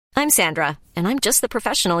I'm Sandra, and I'm just the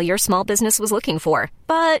professional your small business was looking for.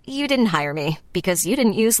 But you didn't hire me because you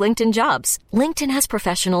didn't use LinkedIn Jobs. LinkedIn has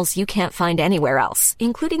professionals you can't find anywhere else,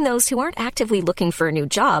 including those who aren't actively looking for a new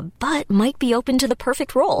job, but might be open to the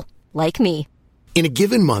perfect role, like me. In a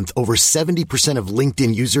given month, over 70% of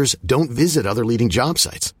LinkedIn users don't visit other leading job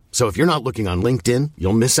sites. So if you're not looking on LinkedIn,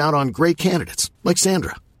 you'll miss out on great candidates like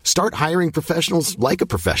Sandra. Start hiring professionals like a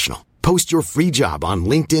professional. Post your free job on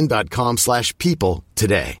linkedin.com/people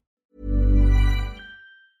today.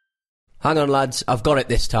 Hang on, lads. I've got it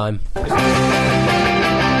this time.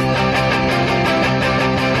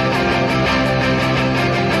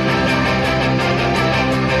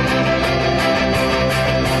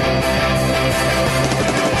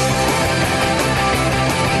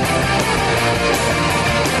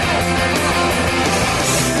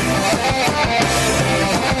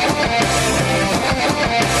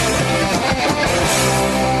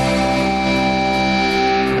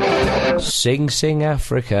 Sing, sing,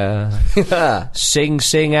 Africa. Sing,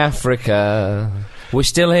 sing, Africa. We're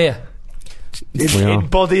still here. In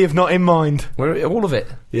body, if not in mind. We're all of it.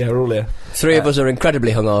 Yeah, we're all here. Three of us are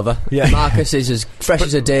incredibly hungover. Yeah. Marcus is as fresh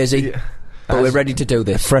as a daisy, Yeah. but we're ready to do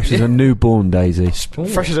this. Fresh as a newborn daisy.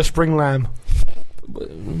 Fresh as a spring lamb.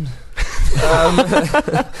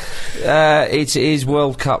 It is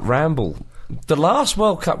World Cup Ramble. The last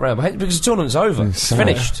World Cup Ramble, because the tournament's over. It's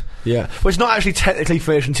finished. Yeah. Well, it's not actually technically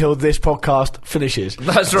finished until this podcast finishes.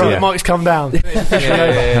 That's So right. the mics come down.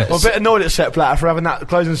 Yeah. I'm a bit annoyed at Sepp Blatter for having that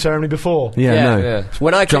closing ceremony before. Yeah, no. Yeah.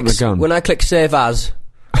 When I Jump click, the gun. when I click save as,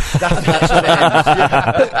 that's when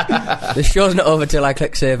it ends. The show's not over till I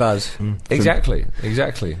click save as. Exactly.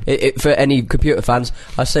 For any computer fans,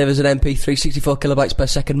 I save as an MP3 64 kilobytes per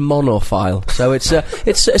second mono file. So it's a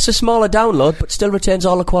smaller download, but still retains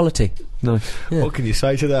all the quality. Nice. Yeah. What can you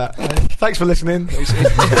say to that? Thanks for listening.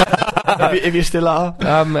 if you still are.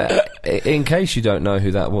 In case you don't know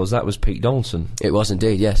who that was Pete Donaldson. It was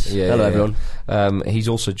indeed, yes. Hello, everyone. He's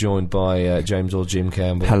also joined by James or Jim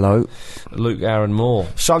Campbell. Hello. Luke Aaron Moore.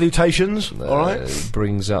 Salutations. All right.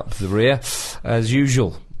 Brings up the rear, as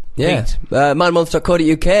usual. Yeah. Pete.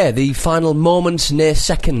 manmonth.co.uk, the final moments, near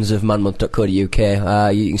seconds of manmonth.co.uk.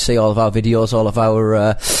 You can see all of our videos, all of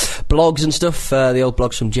our blogs and stuff, the old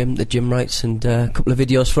blogs from Jim that Jim writes, and a couple of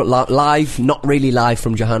videos for live, not really live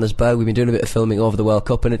from Johannesburg. We've been doing a bit of filming over the World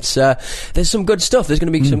Cup, and it's there's some good stuff. There's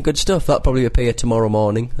going to be some good stuff. That'll probably appear tomorrow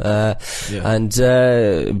morning. And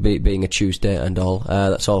being a Tuesday and all,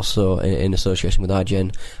 that's also in association with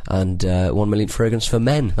IGN and 1 Million Fragrance for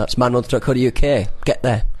Men. That's manmonth.co.uk. Get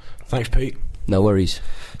there. Thanks, Pete. No worries.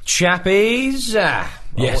 Chappies, I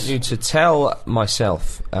Yes. want you to tell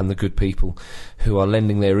myself and the good people who are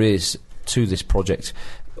lending their ears to this project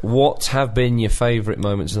what have been your favourite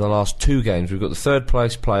moments in the last two games. We've got the third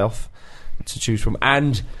place playoff to choose from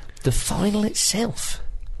and the final itself.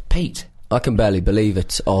 Pete. I can barely believe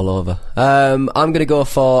it's all over. I'm going to go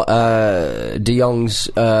for De Jong's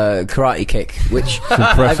karate kick, which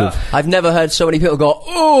Impressive. I've never heard so many people go,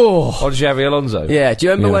 oh! Or Xavi Alonso. Yeah, do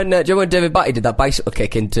you remember when David Batty did that bicycle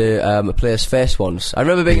kick into a player's face once? I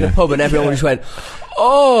remember being in a pub and everyone just went,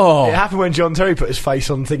 oh! It happened when John Terry put his face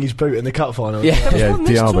on Thingy's boot in the cup final. Yeah. That was Yeah, won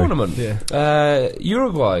this Diaby. tournament. Yeah. Yeah.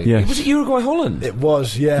 Uruguay. Was it Uruguay-Holland? It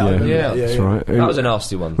was, I remember Yeah, that, That's right. That was a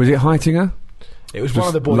nasty one. Was it Heitinger? It was one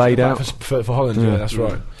of the boys laid at the out. back for Holland, yeah, that's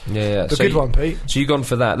right. Yeah. The good one, Pete. So you gone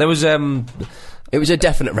for that. There was It was a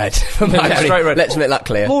definite red. From Yeah, Batty. straight red. Let's make that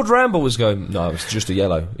clear. Lord Ramble was going, no, it's just a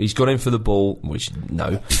yellow. He's gone in for the ball, which,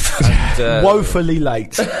 no. And, Woefully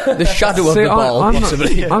late. The shadow of See, the ball, I'm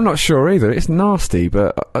possibly. I'm not sure either. It's nasty,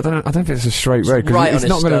 but I don't think it's a straight red. 'cause Right it's on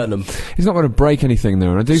not his gonna, sternum. He's not going to break anything there,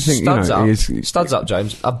 and I do think studs up,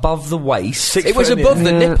 James. Above the waist. 6 It was foot in above the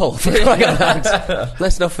the Yeah. nipple. For crying out loud.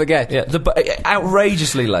 Let's not forget. Yeah,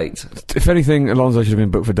 outrageously late. If anything, Alonso should have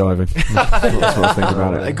been booked for diving. That's what I think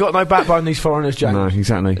about They it. got no backbone, these foreigners, James. No,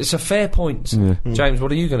 exactly. It's a fair point. Yeah. James,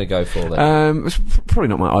 what are you going to go for then? It's probably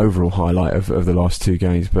not my overall highlight of the last two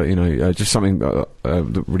games, but just something that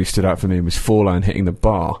really stood out for me was Forlan hitting the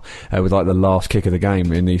bar with like the last kick of the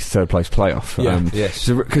game in the third place playoff. Yes.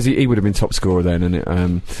 Because he would have been top scorer then,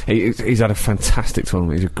 and he's had a fantastic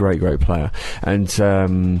tournament. He's a great player,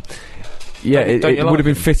 and. It you like would have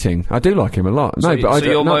been him? fitting. I do like him a lot. So, No, but so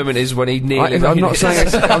your moment is when he nearly. I'm not saying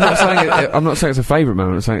it's a favourite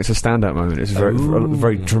moment. I'm saying it's a standout moment. It's a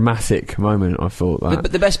very dramatic moment. I thought that.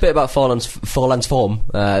 But the best bit about Forlan's form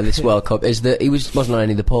this World Cup is that he wasn't on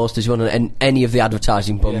any of the posters, he wasn't on any of the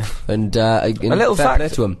advertising bump, and a little fair play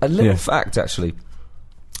fact to him. A little fact, actually.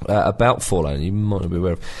 about Forlan, you might not be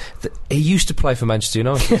aware of. He used to play for Manchester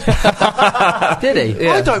United. Did he?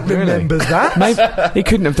 Yeah. I don't remember that. Maybe he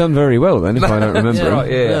couldn't have done very well then, if I don't remember.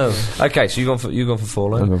 Right, yeah. No. Okay, so you've gone for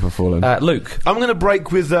Forlan. I'm going for Forlan. Luke. I'm going to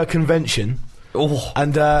break with convention. Oh,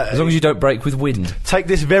 And as long as you don't break with wind. take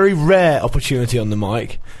this very rare opportunity on the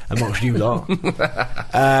mic amongst you lot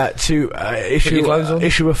to your clothes on.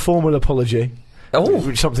 issue a formal apology. Oh,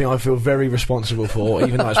 Which is something I feel very responsible for,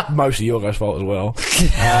 even though it's mostly your guys' fault as well.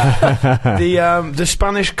 The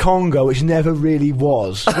Spanish Congo, which never really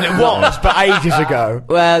was. I mean, it was, but ages ago.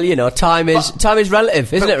 Well, you know, time is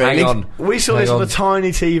relative, isn't it? Really, hang on. We saw Hang this on on. a tiny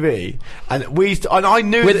TV, and I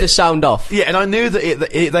knew with that, the sound off. yeah, and I knew that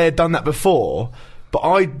they had done that before. But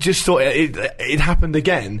I just thought it happened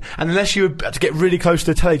again, and unless you had to get really close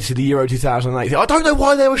to the telly to see the Euro 2008, I don't know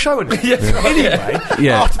why they were showing it. Anyway,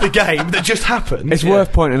 Yeah. after the game that just happened, It's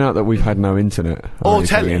worth pointing out that we've had no internet Or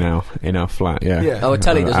basically, telly. in our flat. Yeah. Yeah. Our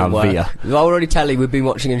telly Our doesn't work. Via. Already telly we've been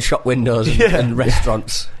watching in shop windows and, Yeah. and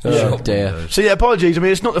restaurants. Oh dear. So yeah, apologies. I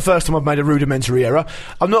mean, it's not the first time I've made a rudimentary error.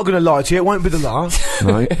 I'm not going to lie to you; it won't be the last.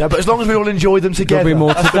 Right. No, but as long as we all enjoy them together, There'll be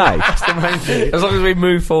more today. that's the main thing. as long as we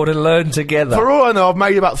move forward and learn together. For all I know, I've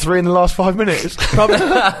made about 3 in the last 5 minutes.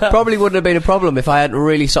 Probably wouldn't have been a problem if I hadn't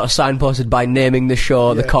really sort of signposted by naming the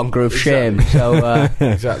show The Yeah, Conqueror of exactly. Shame. So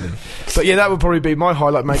Exactly. But yeah, that would probably be my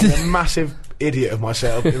highlight, making a massive idiot of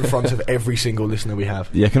myself in front of every single listener we have.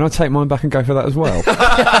 Yeah, can I take mine back and go for that as well?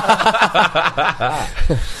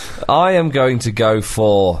 I am going to go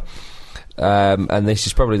for, and this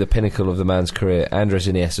is probably the pinnacle of the man's career, Andres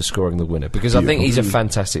Iniesta scoring the winner, because I think he's a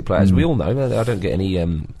fantastic player. As we all know, I don't get any,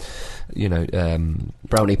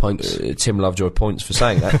 brownie points. Tim Lovejoy points for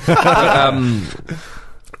saying that.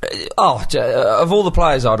 Of all the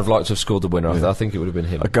players I'd have liked to have scored the winner, I think it would have been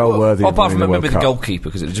him. A goal worthy. of Apart winning from maybe World the Cup. goalkeeper,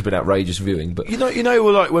 because it would just been outrageous viewing. But You know,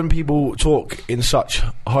 like when people talk in such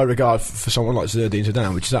high regard for someone like Zinedine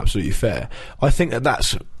Zidane, which is absolutely fair. I think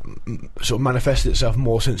that's sort of manifested itself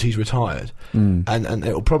more since he's retired, and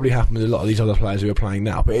it will probably happen with a lot of these other players who are playing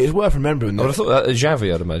now. But it is worth remembering I would that. have thought that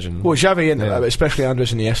Xavi, I'd imagine. Well, Xavi and Yeah. especially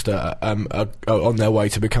Andres Iniesta are on their way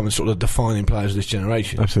to becoming sort of defining players of this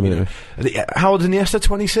generation. Absolutely. You know. How old is Iniesta?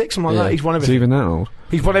 26, something like Yeah. that. He's won It's everything. even that old.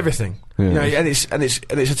 He's won everything. Yeah. You know, and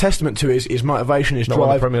it's a testament to his motivation, his Not won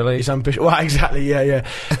the drive, Premier League. his ambition. Well, exactly. Yeah.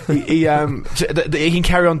 he can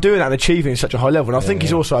carry on doing that and achieving at such a high level. And I think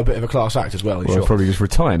he's also a bit of a class act as well. Well, Sure. he'll probably just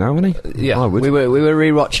retire now, won't he? Yeah. I would. We were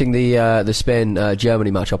re-watching the Spain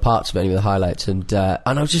Germany match, or parts of it anyway, the highlights, and I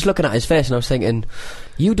was just looking at his face and I was thinking,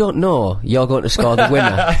 you don't know you're going to score the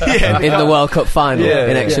winner in the World Cup final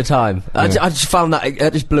in extra time. I just found that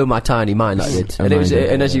it just blew my tiny mind. That did, and it was,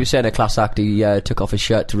 Amazing. and as you were saying, a class act. He took off his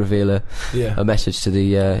shirt to reveal a message to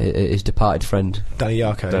his departed friend. Danny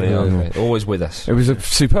Yarko. Danny Alves, always with us. It was a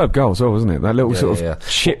superb goal as well, wasn't it? That little sort of yeah.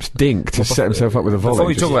 chipped dink to set himself up with a volley. Before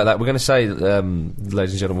we talk about that, we're going to say,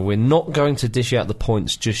 ladies and gentlemen, we're not going to dish out the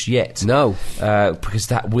points just yet. No. Because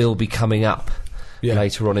that will be coming up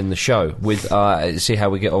later on in the show. With see how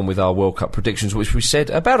we get on with our World Cup predictions, which we said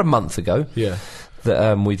about a month ago. Yeah.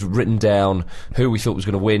 That we'd written down who we thought was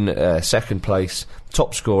going to win second place,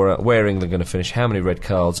 top scorer, where England going to finish, how many red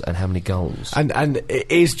cards, and how many goals. And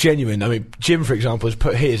it is genuine. I mean, Jim, for example, has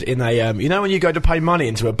put his in a you know when you go to pay money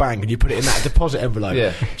into a bank and you put it in that deposit envelope.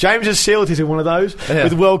 Yeah. James has sealed his in one of those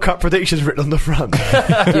with World Cup predictions written on the front.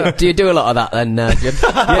 do you do a lot of that then, Jim?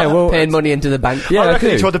 Yeah, well, Paying money into the bank. yeah, I I reckon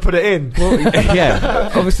he do. tried to put it in.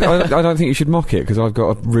 Yeah, obviously, I don't think you should mock it because I've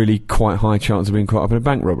got a really quite high chance of being caught up in a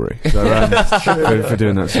bank robbery. So for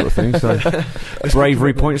doing that sort of thing. So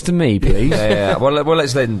bravery points to me, please. Yeah. Well,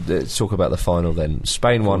 let's then talk about the final then.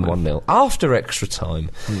 Spain won 1-0 after extra time.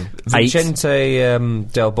 Vicente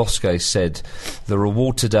Del Bosque said the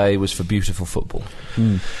reward today was for beautiful football.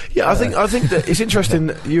 Yeah, I think that it's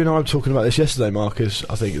interesting. You and I were talking about this yesterday, Marcus.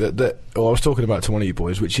 I think that I was talking about to one of you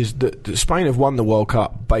boys, which is that Spain have won the World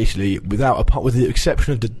Cup basically with the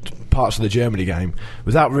exception of the parts of the Germany game,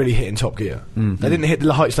 without really hitting top gear. They didn't hit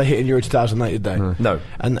the heights they hit in Euro 2008, did they? No.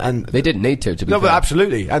 And They didn't need to be no, fair. but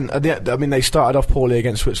absolutely. And I mean, they started off poorly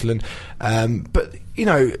against Switzerland, but you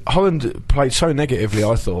know, Holland played so negatively,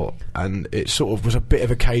 I thought, and it sort of was a bit of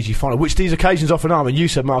a cagey final, which these occasions often are. I mean, you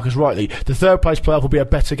said, Marcus, rightly, the third place playoff will be a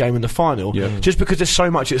better game than the final, just because there's so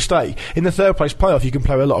much at stake. In the third place playoff, you can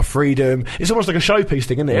play with a lot of freedom. It's almost like a showpiece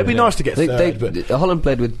thing, isn't it? It'd be nice to get third, but Holland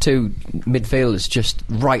played with two midfielders just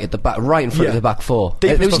right at the back, right in front of the back four.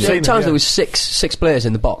 Deepest There was I've seen at times them, there was six players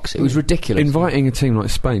in the box. It was ridiculous. Inviting a team like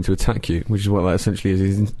Spain to attack you, which is what that essentially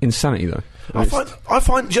is insanity, though. I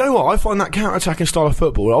find. Do you know what? I find that counter-attacking style of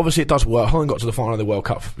football. Obviously, it does work. Holland got to the final of the World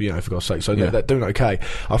Cup, for God's sake. So they're doing okay.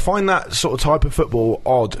 I find that sort of type of football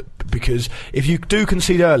odd because if you do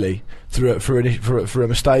concede early through a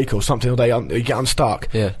mistake or something, or you get unstuck,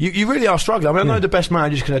 you really are struggling. I mean, I know the best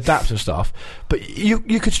managers can adapt and stuff, but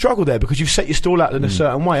you could struggle there because you've set your stall out in a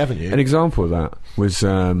certain way, haven't you? An example of that was.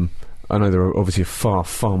 I know they're obviously a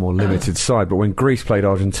far more limited side, but when Greece played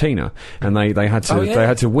Argentina and they had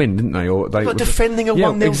to win, didn't they? Or they were defending a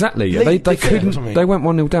 1-0 exactly. They couldn't. They went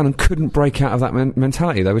 1-0 down and couldn't break out of that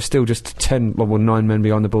mentality. They were still just 9 men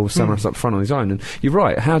behind the ball, Samaras up front on his own. And you're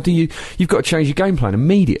right. How do you've got to change your game plan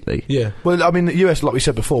immediately? Yeah. Well, I mean, the US, like we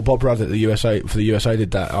said before, Bob Bradley for the USA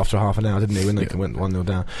did that after half an hour, didn't he? When they went 1-0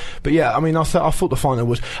 down. But yeah, I mean, I thought the final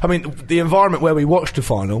was. I mean, the environment where we watched the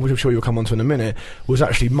final, which I'm sure you'll come on to in a minute, was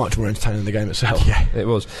actually much more entertaining than the game itself. Yeah, it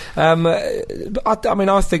was. I mean,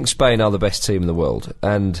 I think Spain are the best team in the world,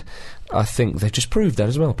 and I think they've just proved that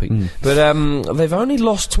as well, Pete. But they've only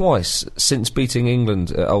lost twice since beating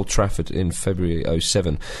England at Old Trafford in February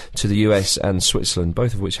 2007 to the US and Switzerland,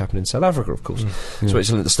 both of which happened in South Africa, of course.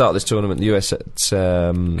 Switzerland at the start of this tournament, the US at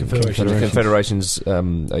Confederations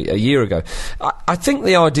a year ago. I think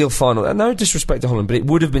the ideal final, no disrespect to Holland, but it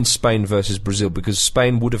would have been Spain versus Brazil, because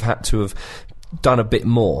Spain would have had to have done a bit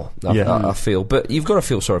more, I feel. But you've got to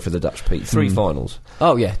feel sorry for the Dutch, Pete. 3 finals.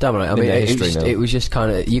 Oh yeah, damn right. I mean, it was just kind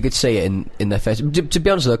of, you could see it in their face. To be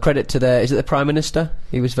honest, though, credit to is it the Prime Minister?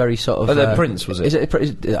 He was very sort of. The Prince, was it?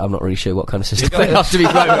 I'm not really sure what kind of system it has to be.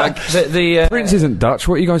 The Prince isn't Dutch.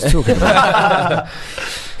 What are you guys talking about?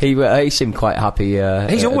 He seemed quite happy.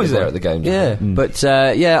 He's always there at the games. Yeah, but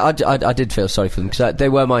I did feel sorry for them because they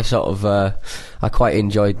were my sort of. I quite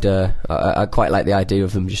enjoyed. I quite like the idea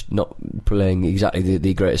of them just not playing exactly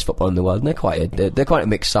the greatest football in the world. And they're quite a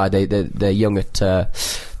mixed side. They're young at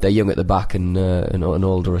the back and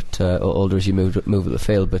older as you move at the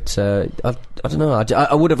field. But I don't know.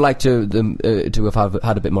 I would have liked to have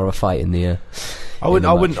had a bit more of a fight in the. I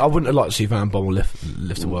wouldn't have liked to see Van Bommel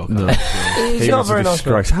lift the World Cup. No. He's not very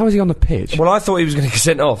nice. How is he on the pitch? Well, I thought he was going to get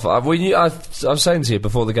sent off. I was saying to you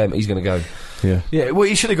before the game, he's going to go. Yeah. Well,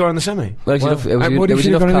 he should have gone in the semi. What he should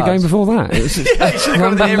have gone in the game before that? He should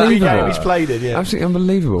have gone in every game he's played in. Yeah, absolutely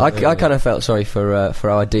unbelievable. I kind of felt sorry for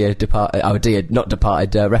our dear not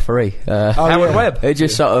departed referee, Howard Webb. It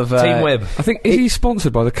just sort of Team Webb. I think is he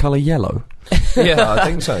sponsored by the colour yellow? Yeah, I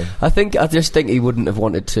think so. I just think he wouldn't have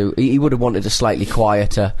wanted to. He would have wanted a slightly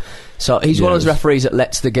quieter. So he's one of those referees that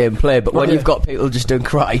lets the game play. But when you've got people just doing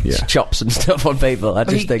karate chops and stuff on people, I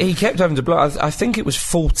just think he kept having to blow. I think it was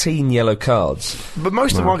 14 yellow cards. But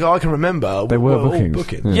most of them I can remember they were bookings. All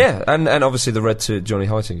bookings. Yeah, and obviously the red to Johnny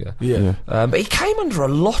Heitinger. Yeah. But he came under a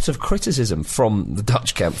lot of criticism from the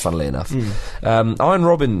Dutch camp, funnily enough. Ian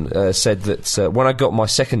Robben said that when I got my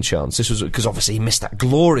second chance, this was because obviously he missed that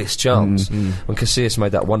glorious chance when Casillas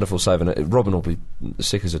made that wonderful save, and Robben will be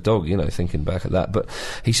sick as a dog, thinking back at that. But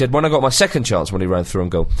he said, when I got my second chance when he ran through and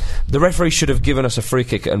goal, the referee should have given us a free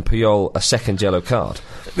kick and Puyol a second yellow card.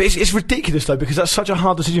 But it's ridiculous though, because that's such a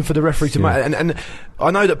hard decision for the referee to make. And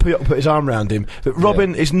I know that Puyol put his arm around him, but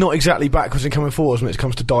Robben is not exactly backwards and coming forwards when it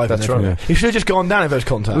comes to diving. That's right. He should have just gone down if there's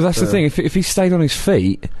contact. Well, that's the thing. If he stayed on his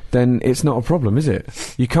feet, then it's not a problem, is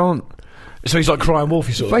it? You can't. So he's like crying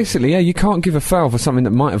wolfy sort of. Basically, yeah, you can't give a foul for something that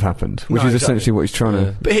might have happened, which is essentially what he's trying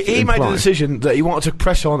to. But he made the decision that he wanted to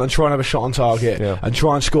press on and try and have a shot on target and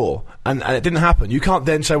try and score, and it didn't happen. You can't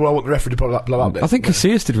then say, well, I want the referee to blow up this. I think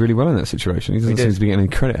Casillas did really well in that situation. He doesn't seem to be getting any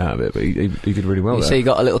credit out of it, but he did really well. You see, he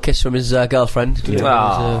got a little kiss from his girlfriend.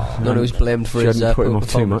 None who was blamed for his. Put him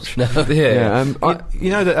off too much. No. You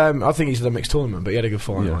know that I think he's at a mixed tournament, but he had a good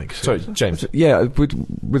final. Sorry, James. Yeah,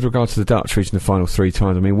 with regard to the Dutch reaching the final 3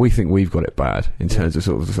 times, I mean, we think we've got it bad in terms of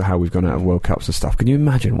sort of how we've gone out of World Cups and stuff. Can you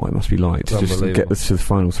imagine what it must be like to just get to the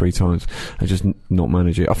final 3 times and just not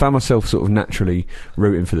manage it? I found myself sort of naturally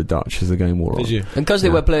rooting for the Dutch as the game wore on. Did you? And because they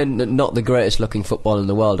were playing not the greatest looking football in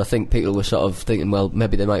the world, I think people were sort of thinking, well,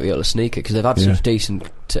 maybe they might be able to sneak it because they've had such decent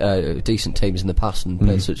teams in the past and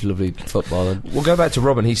played such lovely football. And we'll go back to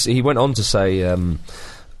Robben. He went on to say,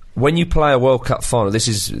 when you play a World Cup final, this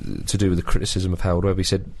is to do with the criticism of Howard Webb, he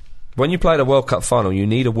said, when you play a World Cup final, you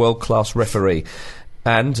need a world-class referee.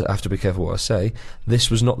 And, I have to be careful what I say, this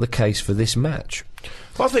was not the case for this match.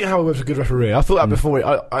 Well, I think Howard Webb's a good referee. I thought that before,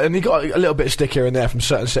 and he got a little bit of stick here and there from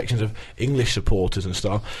certain sections of English supporters and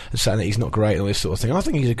stuff, and saying that he's not great and all this sort of thing. And I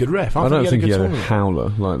think he's a good ref. I don't think he had a howler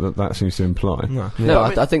like that seems to imply. No,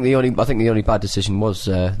 I think the only bad decision was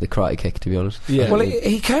the karate kick, to be honest. Yeah. Well,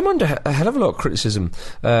 he came under a hell of a lot of criticism.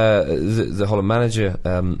 The Holland manager.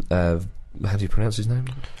 How do you pronounce his name?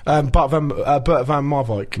 Bert van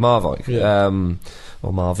Marwijk. Marwijk.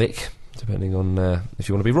 Or Marvik, depending on if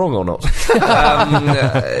you want to be wrong or not.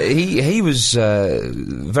 He was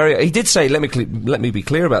very. He did say, "Let me be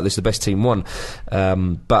clear about this. The best team won,"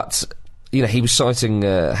 but he was citing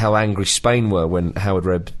how angry Spain were when Howard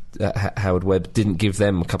Webb didn't give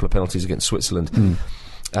them a couple of penalties against Switzerland.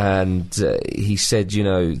 And he said,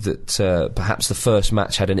 that perhaps the first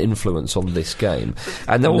match had an influence on this game.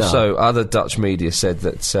 And also, other Dutch media said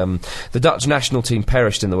that the Dutch national team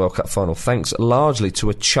perished in the World Cup final thanks largely to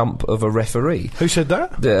a chump of a referee. Who said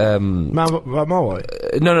that? No,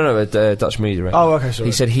 Dutch media. Right? Oh, okay, sorry.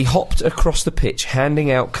 He said he hopped across the pitch,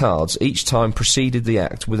 handing out cards. Each time preceded the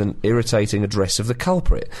act with an irritating address of the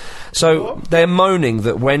culprit. So they're moaning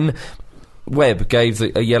that when Webb gave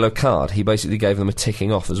a yellow card, he basically gave them a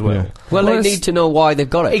ticking off as well. Yeah. Well, they need to know why they've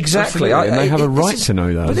got it. Exactly. And they have a right to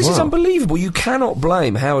know that. But this is unbelievable. You cannot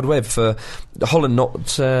blame Howard Webb for Holland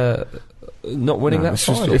not winning that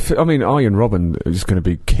final. Arjen Robben is going to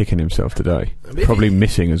be kicking himself today. Probably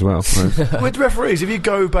missing as well. With referees, if you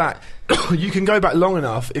go back, you can go back long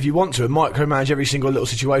enough if you want to and micromanage every single little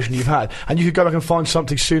situation you've had, and you could go back and find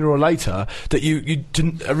something sooner or later that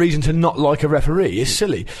a reason to not like a referee is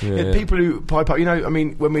silly. People who pipe up,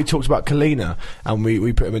 when we talked about Kalina and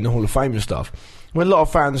we put him in the Hall of Fame and stuff. When a lot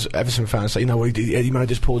of fans, Everton fans, say, he made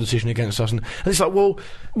this poor decision against us, and it's like, well,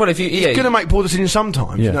 if he's going to make poor decisions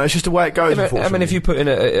sometimes. It's just the way it goes. If you put in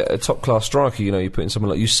a top class striker, you put in someone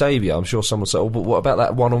like Eusebio, I'm sure someone will say, "Oh, but what about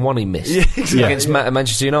that 1-on-1 he missed against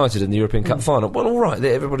Manchester United in the European Cup final?" Well, all right,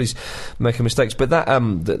 everybody's making mistakes, but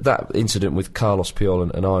that incident with Carlos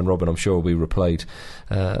Puyol and Arjen Robben, I'm sure, will be replayed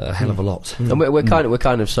a hell of a lot. And we're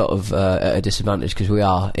kind of sort of at a disadvantage because we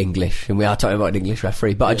are English and we are talking about an English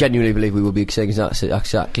referee. But I genuinely believe we would be saying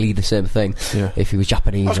exactly the same thing if he was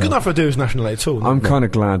Japanese. I was good enough to do his nationality at all. I'm kind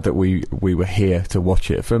of glad that we were here to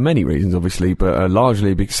watch it for many reasons, obviously, but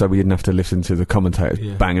largely because so we didn't have to listen to the commentators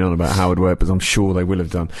banging on about Howard Webb, as I'm sure they will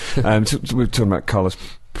have done. We were talking about Carlos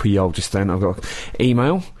Puyol just then. I've got an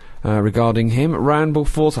email regarding him. Randall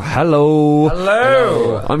Force, hello.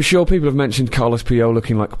 I'm sure people have mentioned Carlos Puyol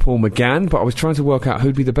looking like Paul McGann, but I was trying to work out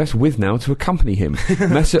who'd be the best with now to accompany him.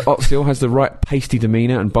 Mesut Özil has the right pasty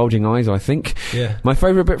demeanour and bulging eyes, I think. My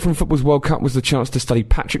favourite bit from Football's World Cup was the chance to study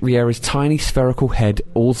Patrick Vieira's tiny spherical head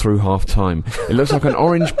all through half-time. It looks like an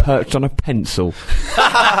orange perched on a pencil.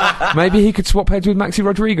 Maybe he could swap heads with Maxi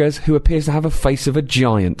Rodriguez, who appears to have a face of a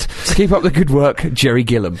giant. Keep up the good work, Jerry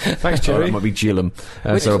Gillam. Thanks, Jerry. That might be Gillam.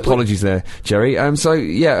 Apologies there, Jerry.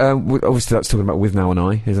 Obviously that's talking about With Now and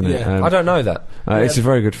I, isn't it? I don't know that. It's a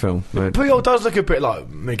very good film. Puyol does look a bit like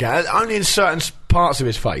McGann, only in certain parts of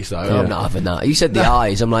his face, though. I'm not having that. You said the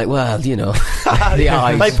eyes. I'm like, well, the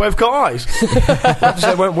eyes. They both got eyes.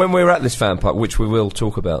 So when we were at this fan park, which we will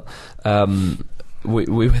talk about, we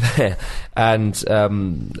were there, and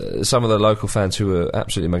some of the local fans who were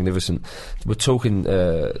absolutely magnificent were talking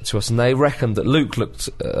to us, and they reckoned that Luke looked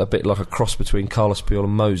a bit like a cross between Carlos Puyol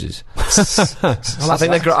and Moses. I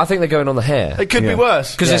think they're going on the hair. It could be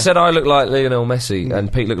worse, because they said I look like Lionel Messi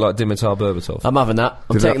and Pete looked like Dimitar Berbatov. I'm having that.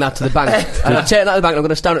 I'm taking that to the bank. I'm taking that to the bank. I'm going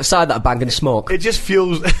to stand outside that bank and smoke. It just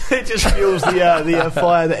fuels. the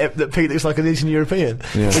fire that Pete looks like an Eastern European,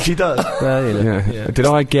 which he does. Did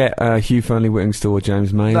I get Hugh Fearnley-Whittingstall or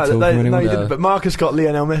James May? No, you didn't. But Marcus got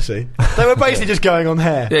Lionel Messi. They were basically just going on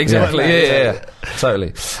hair. Yeah, exactly. Yeah,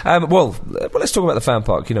 totally. Well, let's talk about the fan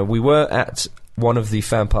park. We were at one of the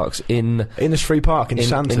fan parks in Innisfree Park in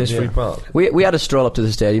Santon. Innisfree Park. We had a stroll up to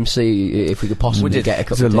the stadium, see if we could possibly get a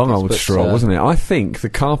couple of tickets. It was a long old stroll, wasn't it? I think the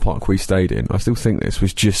car park we stayed in, I still think this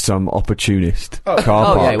was just some opportunist car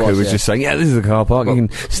park who was just saying, this is a car park, you can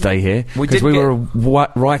stay here. Because we were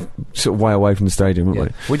right sort of way away from the stadium,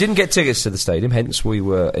 weren't we? We didn't get tickets to the stadium, hence we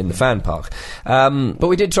were in the fan park. But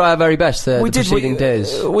we did try our very best the preceding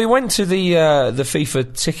days. We went to the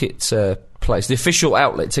FIFA ticket place, the official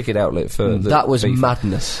ticket outlet for that was FIFA.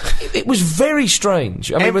 Madness. It was very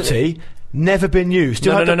strange. Empty. Never been used.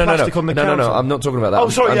 Still had the plastic on the counter. No, I'm not talking about that. Oh,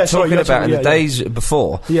 sorry, I'm talking about in the days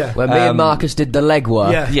before. When me and Marcus did the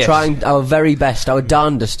legwork, trying our very best, our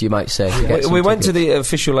darndest, you might say. We went to the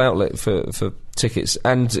official outlet for tickets,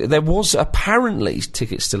 and there was apparently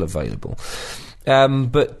tickets still available.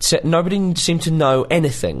 But nobody seemed to know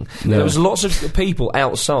anything. No. There was lots of people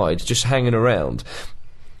outside just hanging around.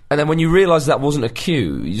 And then when you realise that wasn't a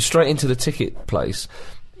queue, you straight into the ticket place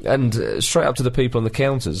and straight up to the people on the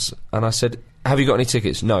counters, and I said, have you got any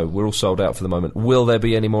tickets? No, we're all sold out for the moment. Will there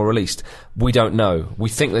be any more released? We don't know. We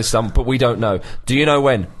think there's some, but we don't know. Do you know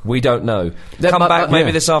when? We don't know. Come back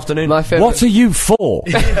maybe this afternoon. What are you for?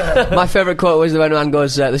 My favourite quote was when a man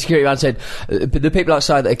goes, the security man said, the people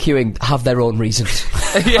outside that are queuing have their own reasons.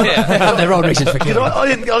 have their own reasons for You killing. know, I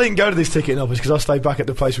didn't go to this ticketing office because I stayed back at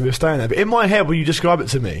the place we were staying at. But in my head, when you describe it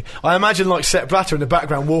to me, I imagine like Sepp Blatter in the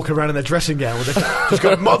background walking around in their dressing gown with just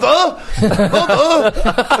going, "Mother,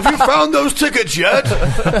 have you found those tickets yet?"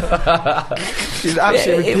 It's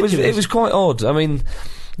absolutely ridiculous. It was quite odd. I mean,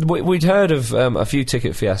 we'd heard of a few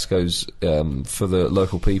ticket fiascos for the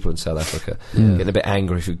local people in South Africa, getting a bit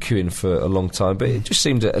angry if you're queuing for a long time, but it just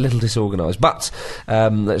seemed a little disorganised. But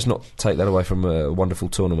let's not take that away from a wonderful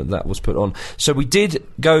tournament that was put on. So we did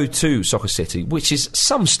go to Soccer City, which is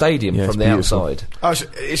some stadium from the beautiful. outside. Oh,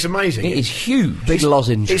 it's amazing. It is huge. Big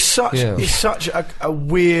lozenge. It's such a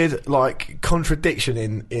weird like contradiction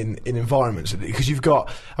in environments, because you've got,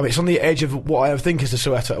 I mean, it's on the edge of what I think is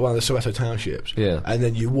one of the Soweto townships, and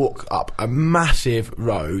then you walk up a massive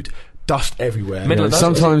road, dust everywhere.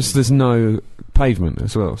 Sometimes there's no pavement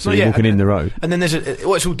as well, so you're walking in the road. And then there's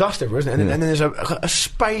it's all dust everywhere, isn't it? And then there's a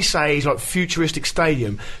space age, like futuristic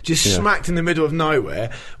stadium just smacked in the middle of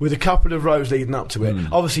nowhere with a couple of roads leading up to it.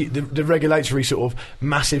 Obviously, the regulatory sort of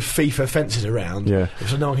massive FIFA fences around,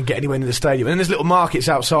 so no one can get anywhere into the stadium. And then there's little markets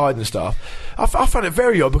outside and stuff. I found it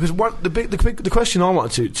very odd because the question I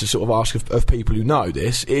wanted to sort of ask of people who know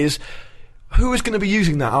this is, who is going to be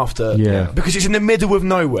using that after? Because it's in the middle of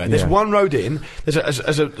nowhere. There's one road in. There's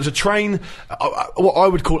a train, what I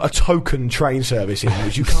would call a token train service in,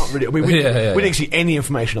 which you can't really. I mean, we didn't see any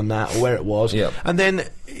information on that or where it was. And then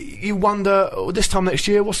you wonder, this time next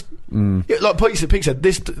year, like Pete said,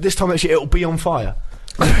 this time next year it'll be on fire.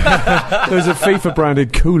 There's a FIFA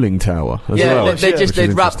branded cooling tower as well.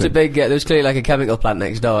 They'd wrapped a big. There was clearly like a chemical plant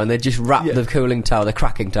next door, and they just wrapped the cooling tower, the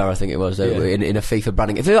cracking tower, I think it was, in a FIFA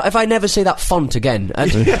branding. If I never see that font again,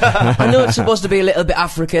 I know it's supposed to be a little bit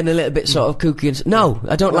African, a little bit sort of kooky. No,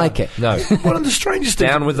 I don't like it. No. One of the strangest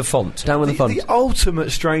things. Down with the font. Down with the font. The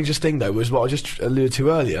ultimate strangest thing, though, was what I just alluded to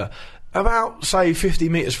earlier. About, say, 50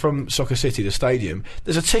 metres from Soccer City, the stadium,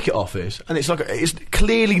 there's a ticket office, and it's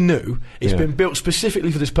clearly new. It's been built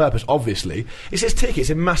specifically for this purpose, obviously. It says tickets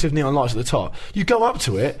in massive neon lights at the top. You go up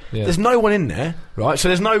to it, there's no one in there, right? So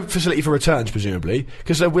there's no facility for returns, presumably,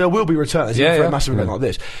 because there will be returns for a massive event like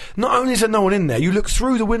this. Not only is there no one in there, you look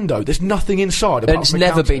through the window, there's nothing inside. And it's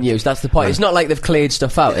never been used, that's the point. It's not like they've cleared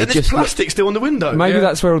stuff out. And there's plastic still on the window. Maybe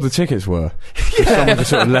that's where all the tickets were. Someone just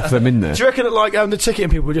sort of left them in there. Do you reckon that, the ticketing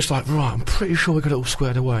people were just like, right, I'm pretty sure we got it all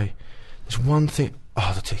squared away. There's one thing.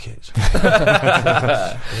 Oh, the tickets. They're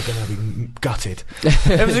going to be gutted.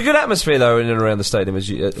 It was a good atmosphere though in and around the stadium,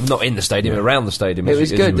 not in the stadium, around the stadium. It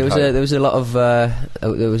was good. There was a lot of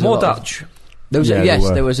more Dutch. There was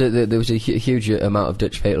a huge amount of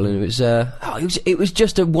Dutch people, and it was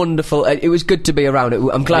just a wonderful. It was good to be around.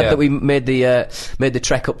 I'm glad that we made the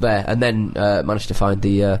trek up there, and then managed to find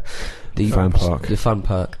the fan park. The fan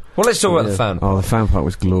park. Well, let's talk about the fan park. Oh, the fan park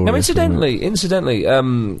was glorious. Now, incidentally,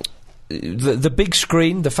 the big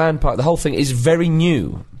screen, the fan park, the whole thing is very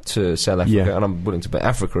new to South Africa, and I'm willing to bet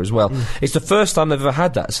Africa as well. It's the first time they've ever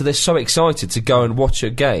had that, so they're so excited to go and watch a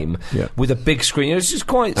game with a big screen. It's just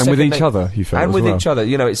quite and with each other, you felt, and as with well. each other.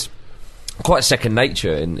 It's quite second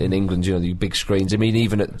nature in England, the big screens. I mean,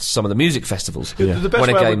 even at some of the music festivals, when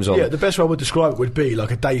a game's on. The best way I would describe it would be like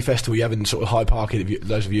a day festival you have in sort of Hyde Park,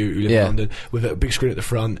 those of you who live in London, with a big screen at the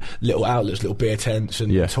front, little outlets, little beer tents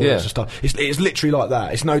and toilets and stuff. It's literally like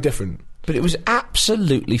that. It's no different. But it was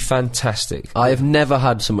absolutely fantastic. I have never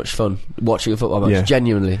had so much fun watching a football match,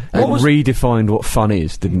 genuinely. It redefined what fun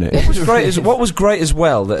is, didn't it? What was great as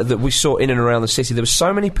well that we saw in and around the city, there were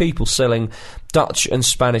so many people selling Dutch and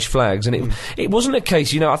Spanish flags, and it wasn't a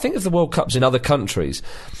case, I think of the World Cups in other countries,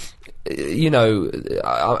 when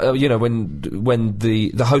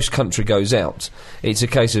the host country goes out, it's a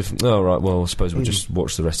case of, I suppose we'll just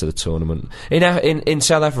watch the rest of the tournament. In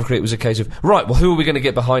South Africa, it was a case of, right, well, who are we going to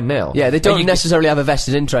get behind now? Yeah, they don't necessarily have a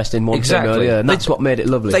vested interest in one thing or the other, and that's what made it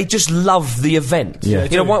lovely. They just love the event.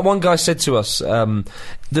 Yeah. One guy said to us,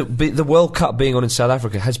 the World Cup being on in South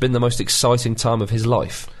Africa has been the most exciting time of his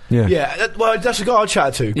life. Well, that's a guy I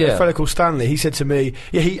chatted to, a fellow called Stanley. He said to me,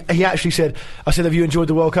 he actually said, I said, have you enjoyed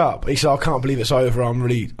the World Cup? He said, I can't believe it's over. I'm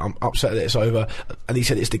upset that it's over. And he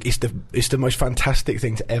said, it's the most fantastic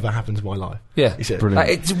thing to ever happen to my life. Yeah, he said,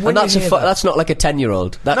 brilliant. And that's not like a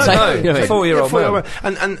 10-year-old. That's a 4-year-old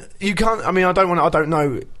man. And you can't. I mean, I don't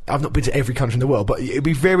know. I've not been to every country in the world, but it'd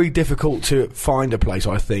be very difficult to find a place,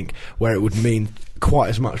 I think, where it would mean quite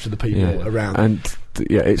as much to the people around. And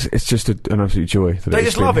it's just an absolute joy. They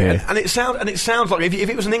just love it, and it sounds like if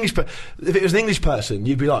it was an English person,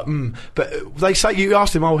 you'd be like, But they say, you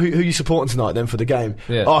asked him, who are you supporting tonight then for the game?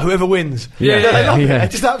 Whoever wins. They love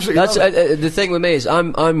it. Just absolutely. That's the thing with me is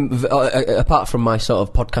I'm apart from my sort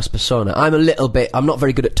of podcast persona, I'm not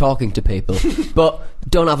very good at talking to people, but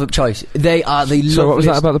don't have a choice. They are the So what was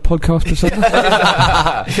that about the podcast?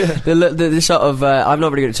 the sort of I'm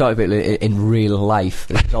not really good at talking about it in real life.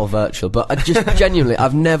 It's all virtual, but I just genuinely,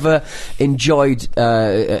 I've never enjoyed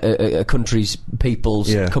a country's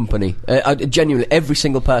people's company. Genuinely, every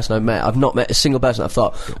single person I've not met a single person I've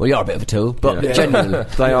thought, well, you're a bit of a tool, but genuinely,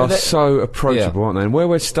 they are so approachable, aren't they? And where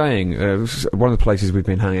we're staying, one of the places we've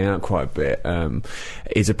been hanging out quite a bit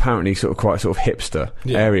is apparently sort of quite a sort of hipster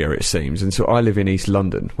area, it seems. And so I live in East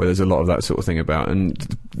London, where there's a lot of that sort of thing about,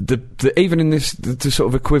 and even in this the sort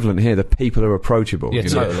of equivalent here, the people are approachable. Yeah,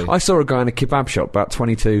 totally. I saw a guy in a kebab shop, about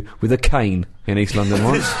 22, with a cane in East London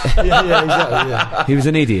once. Exactly. He was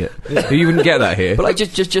an idiot. You wouldn't get that here. But like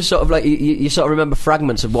just sort of like you sort of remember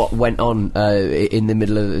fragments of what went on in the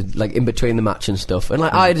middle of like in between the match and stuff. And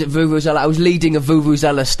like I had Vuvuzela, I was leading a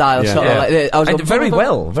Vuvuzela style sort of like I was and very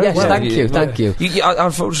well. Yes, well. Thank you.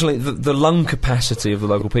 Unfortunately, the lung capacity of the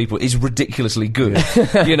local people is ridiculously good.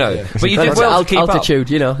 You know, but you did well to keep altitude,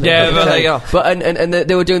 up. you know. Yeah, but there you are. But and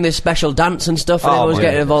they were doing this special dance and stuff, and everyone was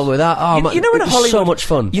getting involved with that. Oh man, you know, in it was so much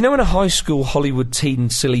fun. You know, in a high school Hollywood teen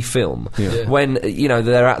silly film, when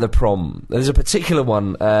they're at the prom, there's a particular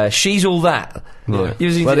one. She's all that. Where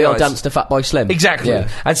they all dance to Fatboy Slim. Exactly.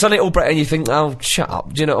 And suddenly it all and you think, oh, shut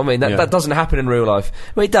up. Do you know what I mean? That doesn't happen in real life.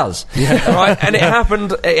 Well, it does. Right? And it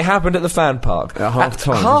happened at the fan park. At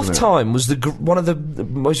half-time. Half-time was one of the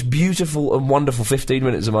most beautiful and wonderful 15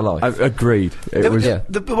 minutes of my life. Agreed. It was.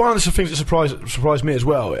 One of the things that surprised me as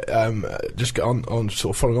well, just on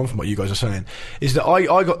sort of following on from what you guys are saying, is that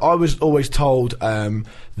I was always told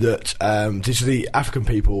that the African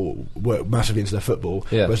people were massively into their football,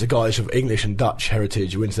 whereas the guys of English and Dutch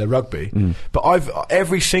heritage were into their rugby. But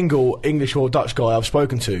every single English or Dutch guy I've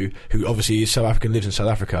spoken to, who obviously is South African, lives in South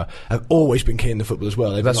Africa, have always been keen in the football as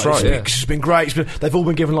well. That's right. It's been great. They've all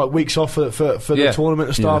been given like weeks off for the tournament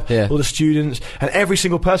and stuff. All the students, and every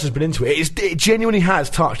single person's been into it. It genuinely has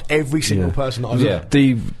touched every single person that I've met.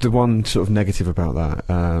 The one sort of negative about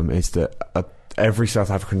that is that every South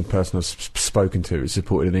African person I've spoken to has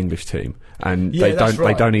supported an English team, and they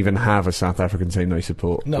don't even have a South African team they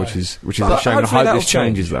support, which is a shame. I hope this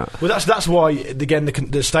changes that. Well, that's why again the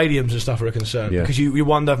stadiums and stuff are a concern, because you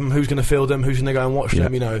wonder who's going to fill them, who's going to go and watch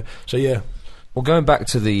them, you know. So Well, going back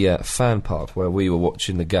to the fan park where we were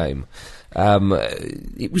watching the game,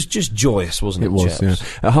 it was just joyous, wasn't it? It was. chaps?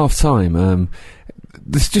 Yeah. At half time.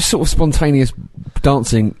 This just sort of spontaneous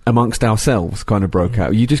dancing amongst ourselves kind of broke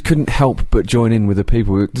out. You just couldn't help but join in with the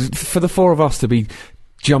people. For the four of us to be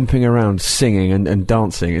jumping around, singing and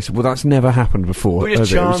dancing, that's never happened before. We're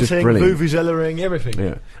just chanting, vuvuzelaing, everything.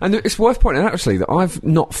 Yeah, and it's worth pointing out actually that I've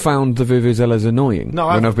not found the vuvuzelas annoying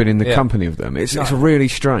when I've been in the company of them. It's really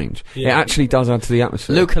strange. It actually does add to the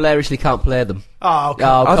atmosphere. Luke hilariously can't play them. Oh, okay.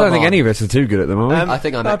 I don't think any of us are too good at them, are we? I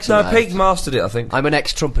think I'm excellent. No, Pete mastered it, I think. I'm an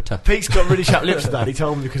ex-trumpeter. Pete's got really chapped lips with that. He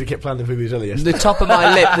told me because he kept playing the vuvuzela yesterday. The top of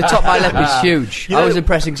my lip is huge. I was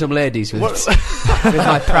impressing some ladies with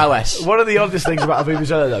my prowess. One of the oddest things about a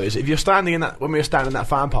vuvuzela though is if you're standing in that, when we were standing in that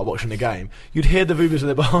fan park watching the game, you'd hear the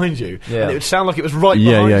vuvuzela behind you, and it would sound like it was right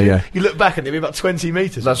behind you. You look back and it'd be about 20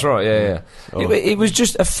 metres. That's right, It was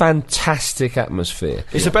just a fantastic atmosphere.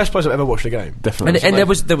 It's the best place I've ever watched a game. Definitely. And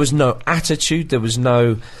there was no attitude, there was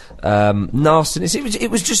no nastiness.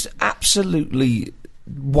 It was just absolutely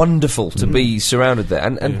wonderful to be surrounded there.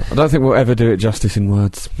 And I don't think we'll ever do it justice in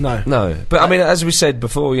words. No. But I mean, as we said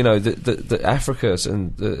before, you know, that Africa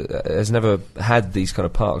has never had these kind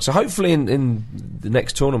of parks. So hopefully in the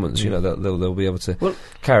next tournaments, you know, they'll be able to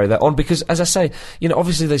carry that on. Because as I say, you know,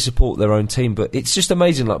 obviously they support their own team, but it's just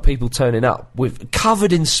amazing, like people turning up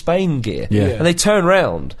covered in Spain gear, and they turn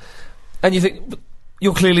round, and you think,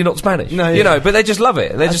 you're clearly not Spanish, you know, but they just love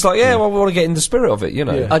it. They're just like, well, we want to get in the spirit of it, you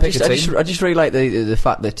know. I just really like the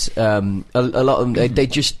fact that a lot of them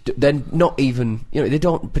they're not even, you know, they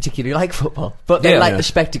don't particularly like football, but they like the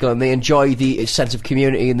spectacle and they enjoy the sense of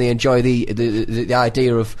community and they enjoy the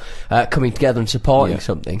idea of coming together and supporting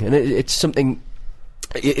something, and it's something.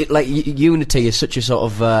 Like unity is such a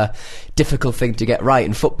sort of difficult thing to get right,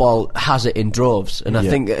 and football has it in droves. And I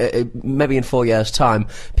think maybe in 4 years' time,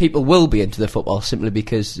 people will be into the football simply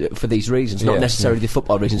because for these reasons, not necessarily the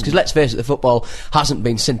football reasons. Because let's face it, the football hasn't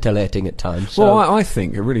been scintillating at times. So. Well, I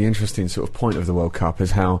think a really interesting sort of point of the World Cup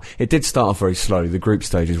is how it did start off very slowly. The group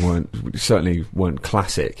stages certainly weren't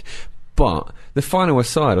classic. But the final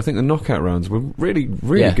aside, I think the knockout rounds were really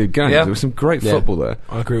good games. There was some great football there.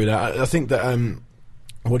 I agree with that. I think that.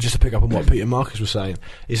 Well, just to pick up on what Peter Marcus was saying,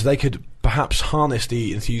 is they could perhaps harness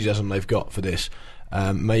the enthusiasm they've got for this,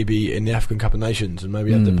 maybe in the African Cup of Nations, and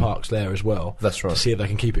maybe have the parks there as well. That's right. To see if they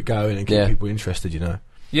can keep it going and keep people interested, you know.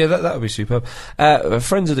 Yeah, that would be superb.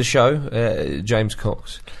 Friends of the show, James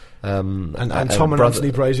Cox. And Tom and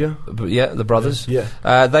Anthony Brazier. Yeah, the brothers.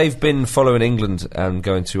 Yeah. They've been following England and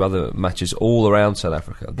going to other matches all around South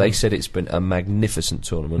Africa. They said it's been a magnificent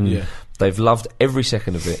tournament. Yeah. They've loved every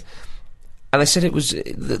second of it. And they said it was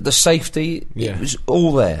the safety. It was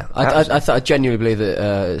all there. I genuinely believe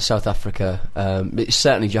that South Africa,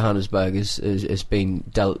 certainly Johannesburg, has been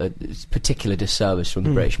dealt a particular disservice from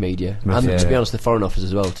the British media, and to be honest, the Foreign Office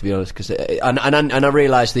as well. To be honest, because and I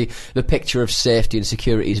realise the picture of safety and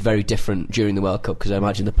security is very different during the World Cup, because I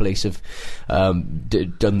imagine the police have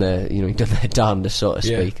done their darndest, so to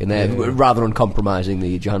speak, and they're rather uncompromising.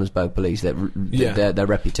 The Johannesburg police, their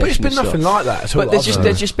reputation. But it's been nothing like that at all. But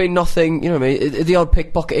there's just been nothing. The odd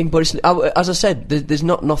pickpocketing, but it's, as I said, there's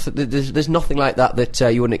nothing like that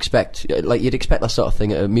you wouldn't expect. Like you'd expect that sort of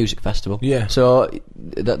thing at a music festival. Yeah. So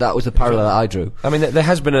that was the parallel that I drew. I mean, there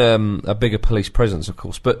has been a bigger police presence, of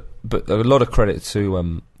course, but a lot of credit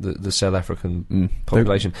to the South African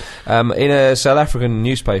population. In a South African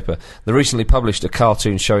newspaper, they recently published a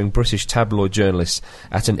cartoon showing British tabloid journalists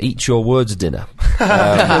at an Eat Your Words dinner,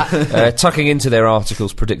 tucking into their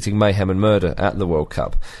articles predicting mayhem and murder at the World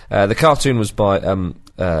Cup. The cartoon was by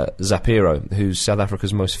Zapiro, who's South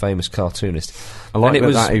Africa's most famous cartoonist. I like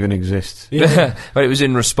that even exists. Yeah. But it was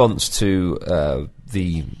in response to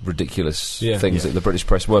the ridiculous things that the British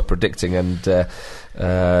press were predicting, and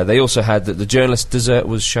they also had that the journalist's dessert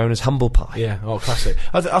was shown as humble pie. Yeah, classic.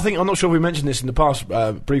 I think, I'm not sure we mentioned this in the past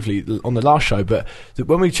briefly on the last show, but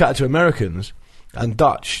when we chatted to Americans and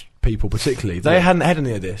Dutch people particularly, they hadn't had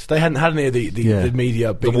any of this. They hadn't had any of the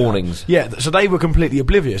media, the warnings. So they were completely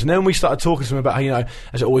oblivious. And then when we started talking to them about how,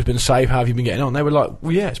 has it always been safe? How have you been getting on? They were like,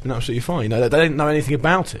 well, yeah, it's been absolutely fine. They didn't know anything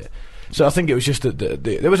about it. So I think it was just that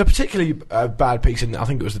there was a particularly bad piece in, I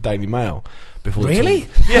think it was the Daily Mail. Before really?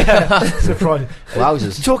 Yeah. Surprising.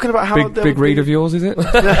 Wowzers. Talking about how big read of yours, is it?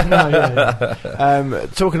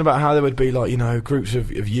 Talking about how there would be groups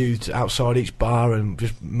of youths outside each bar and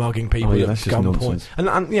just mugging people at gunpoint. And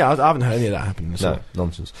I haven't heard any of that happening. No,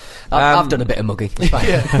 nonsense. I've done a bit of mugging.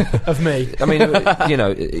 Of me. I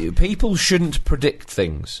mean, people shouldn't predict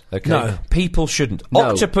things. Okay, no, people shouldn't.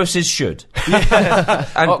 No. Octopuses should.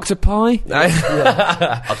 And octopi.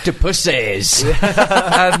 Octopuses.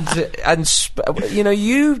 And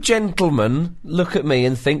you gentlemen look at me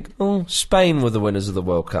and think, oh, Spain were the winners of the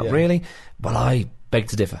World Cup. Yeah. Really? Well, I beg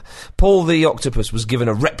to differ. Paul the Octopus was given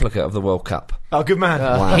a replica of the World Cup. Oh, good man.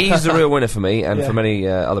 Wow. He's the real winner for me and for many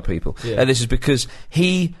other people. Yeah. And this is because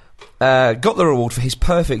he got the reward for his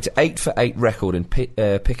perfect 8-for-8 record in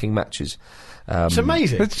picking matches. It's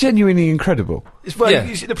amazing. That's genuinely incredible.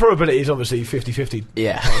 The probability is obviously 50-50.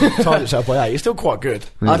 Yeah. Times itself by 8. It's still quite good.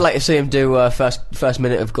 I'd like to see him do first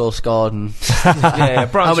minute of goal scored and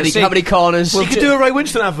how many corners. Well, you could do a Ray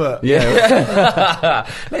Winston advert. Yeah.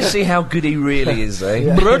 Let's see how good he really is, eh?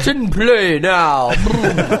 Yeah. Britain play now.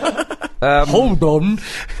 Hold on.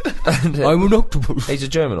 I'm an octopus. He's a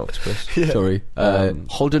German octopus. Yeah. Sorry.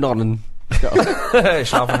 Holding on and... However,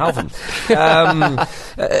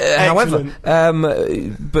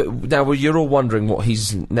 but now you're all wondering what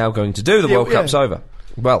he's now going to do. The World Cup's over.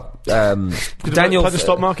 Well, Daniel, play the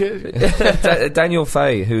stock market. Daniel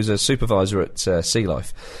Fay, who's a supervisor at Sea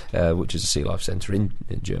Life, which is a Sea Life centre in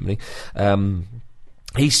Germany,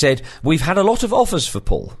 he said, "We've had a lot of offers for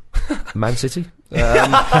Paul, Man City, but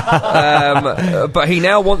he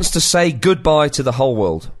now wants to say goodbye to the whole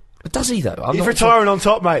world." But does he, though? He's retiring on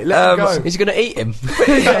top, mate. Let him go. Is he going to eat him?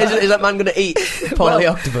 is that man going to eat Paul the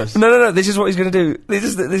Octopus? No. This is what he's going to do.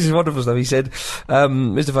 This is wonderful stuff. He said,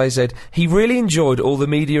 Mr. Fay said, he really enjoyed all the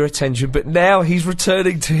media attention, but now he's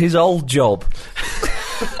returning to his old job.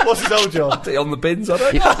 What's his old job? On the bins, I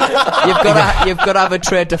don't know. You've got to have a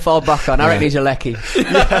trade to fall back on. I reckon he's a lecky.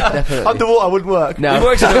 Definitely. Underwater wouldn't work. No.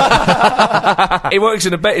 He works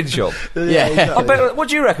in a betting shop. Yeah. Exactly. What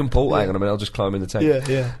do you reckon, Paul? Hang on a minute, I'll just climb in the tank.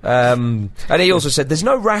 Yeah. And he also said there's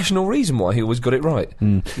no rational reason why he always got it right.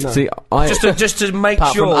 No. See, just to make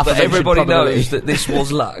sure that everybody knows that this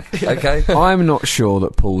was luck. Okay. I'm not sure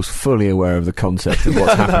that Paul's fully aware of the concept of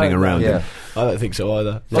what's happening around him. I don't think so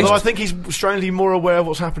either. Although I think he's strangely more aware of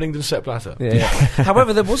what's happening than Sepp Blatter. Yeah.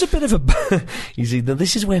 However, there was a bit of a... you see,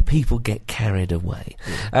 this is where people get carried away.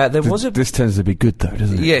 This tends to be good, though,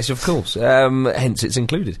 doesn't it? Yes, of course. Hence, it's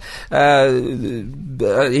included. He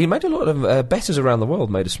made a lot of bettors around the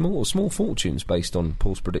world, made a small fortunes based on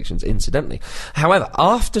Paul's predictions, incidentally. However,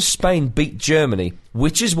 after Spain beat Germany,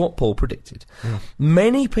 which is what Paul predicted,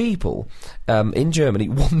 many people in Germany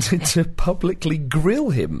wanted to publicly grill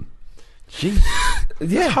him. Gee.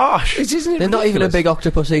 Yeah, harsh. Isn't it They're not even a ridiculous? big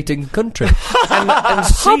octopus-eating country. and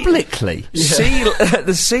Publicly.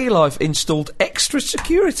 the sea life installed extra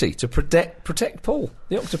security to protect Paul,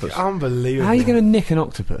 the octopus, Unbelievable. How are you going to nick an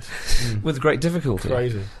octopus? with great difficulty.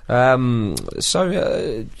 Crazy.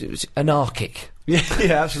 It's anarchic. Yeah,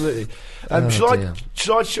 absolutely. Oh,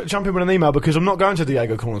 Should I jump in with an email, because I'm not going to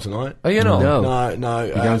Diego Corner tonight? Oh, you're not? No. No.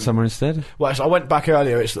 You going somewhere instead? Well, so I went back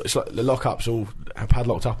earlier. It's like the lock-ups all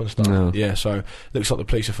padlocked up and stuff. No. Yeah, so looks like the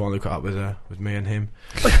police have finally caught up with me and him.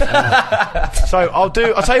 So I'll tell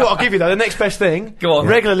you what I'll give you though. The next best thing. Go on.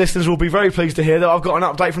 Regular listeners will be very pleased to hear that I've got an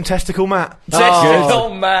update from Testicle Matt.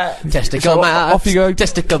 Testicle Matt. Testicle So, Matt. off you go.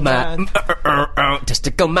 Testicle Matt.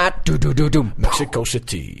 Testicle Matt. Do. Mexico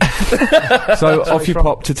City. So off you from?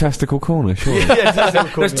 pop to Testicle Corner, sure. Yeah, Testicle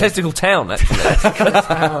Corner. There's Testicle Town, actually.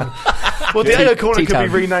 Well, Diego Corner could be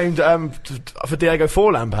T-Town. renamed for Diego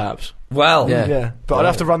Forlan, perhaps. Well, Yeah. Yeah, but I'd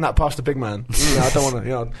have to run that past the big man. I don't want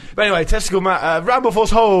to. But anyway, Testicle Matt,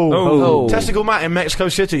 Rambleforce Hole. Oh. Testicle Matt in Mexico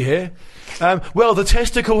City here. Well, the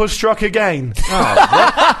testicle has struck again.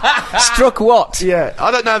 Struck what? Yeah,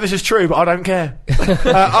 I don't know if this is true, but I don't care.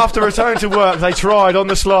 After returning to work, they tried on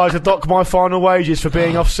the slide to dock my final wages for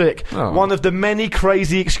being off sick. Oh. One of the many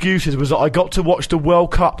crazy excuses was that I got to watch the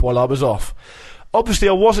World Cup while I was off. Obviously,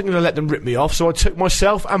 I wasn't going to let them rip me off, so I took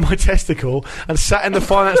myself and my testicle and sat in the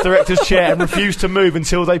finance director's chair and refused to move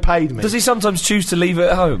until they paid me. does he sometimes choose to leave it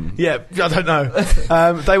at home? Yeah, I don't know.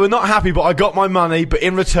 They were not happy, but I got my money, but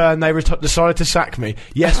in return they decided to sack me.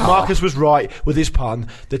 Yes, Marcus was right with his pun.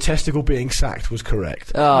 The testicle being sacked was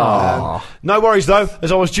correct. No worries though,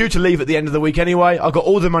 as I was due to leave at the end of the week anyway. I got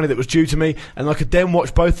all the money that was due to me, and I could then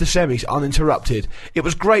watch both the semis uninterrupted. It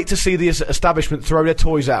was great to see the establishment throw their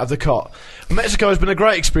toys out of the cot. Mexico has been a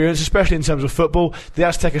great experience, especially in terms of football. The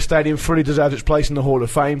Azteca Stadium fully deserves its place in the Hall of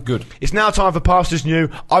Fame. Good. It's now time for Past is New.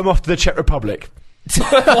 I'm off to the Czech Republic.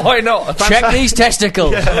 Why not? Check these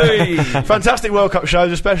testicles. Fantastic World Cup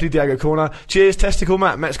shows, especially Diego Corner. Cheers, Testicle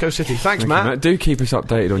Matt, Mexico City. Thanks, Thank you, Matt. Matt. Do keep us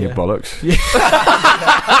updated on your bollocks.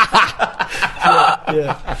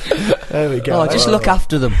 Yeah. There we go. Oh, just look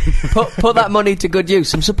after them. Put that money to good use.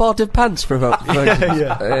 Some supportive pants for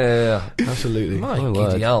Yeah, absolutely. My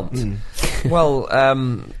word. giddy aunt. Well,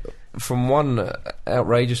 from one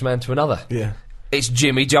outrageous man to another, Yeah. it's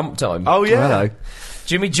Jimmy Jump time. Oh, yeah. Hello.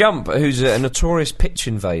 Jimmy Jump, who's a notorious pitch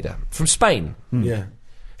invader from Spain. Yeah.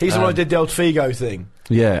 He's the one who did the old Figo thing.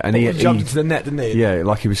 Yeah, and He jumped into the net, didn't he? yeah,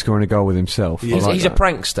 like he was scoring a goal with himself. Yeah. I like He's a that.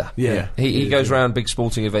 prankster. Yeah. He goes around big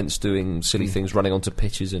sporting events doing silly things, running onto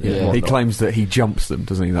pitches and Yeah. whatnot. He claims that he jumps them,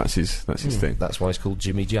 doesn't he? That's his thing. That's why he's called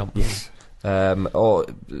Jimmy Jump. Or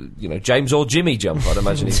James or Jimmy Jump. I'd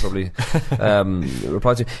imagine he's probably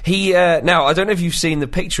replied to. He now I don't know if you've seen the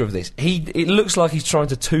picture of this. It looks like he's trying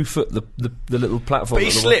to 2-foot the little platform. But he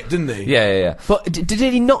slipped, didn't he? Yeah. But did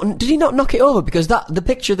he not knock it over? Because the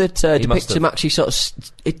picture that must depicts have. him actually sort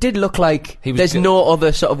of it did look like He was there's good. no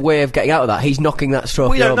other sort of way of getting out of that. He's knocking that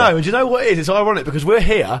trophy We don't over. know. And do you know what it is? It's ironic because we're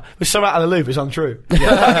here. We're so out of the loop, it's untrue.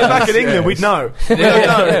 Back in England, we'd know. We don't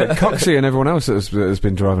know. Coxey and everyone else that has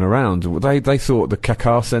been driving around, they thought the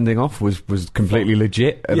Kaká sending off was completely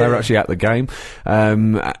legit. They were actually at the game.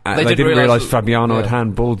 They didn't realise Fabiano had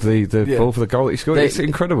handballed the ball for the goal that he scored. It's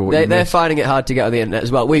incredible. What They're finding it hard to get on the internet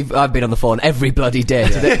as well. I've been on the phone every bloody day.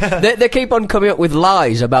 They keep on coming up with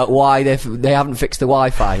lies about why they haven't fixed the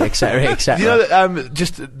Wi-Fi, etc., etc. Do you know that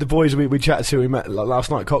just the boys we chatted to, we met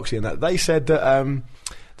last night, Coxie and that, they said that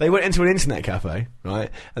they went into an internet cafe, right,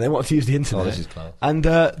 and they wanted to use the internet. Oh, this is class. And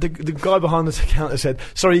the guy behind the counter said,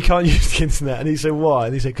 "Sorry, you can't use the internet." And he said, "Why?"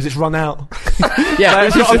 And he said, "Because it's run out." yeah,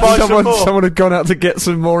 They've got to buy some more. someone had gone out to get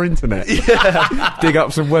some more internet. Dig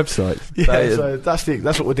up some websites. Yeah, so that's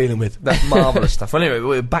what we're dealing with. That's marvellous stuff. Well, anyway,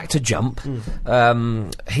 we're back to Jump.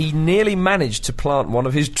 He nearly managed to plant one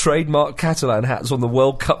of his trademark Catalan hats on the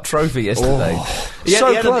World Cup trophy yesterday. He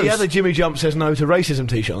So had close. a Jimmy Jump says no to racism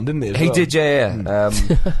t-shirt on, didn't he? as He well? did, yeah.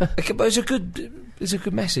 Okay, but it's a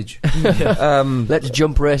good message. let's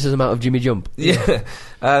jump racism out of Jimmy Jump. Yeah.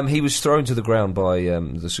 He was thrown to the ground by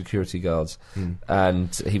the security guards,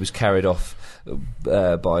 and he was carried off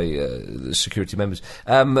by the security members.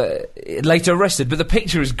 Later arrested, but the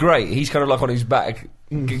picture is great. He's kind of like on his back,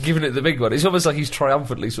 giving it the big one. It's almost like he's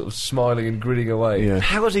triumphantly sort of smiling and grinning away. Yeah.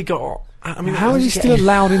 How has he got? I mean, How is he still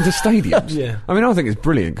allowed into stadiums? Yeah. I mean, I think it's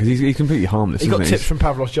brilliant because he's completely harmless. He got isn't tips from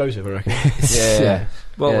Pavlos Joseph, I reckon. Yeah.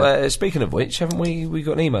 Well, Yeah. speaking of which, haven't we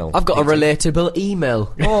got an email? I've got a relatable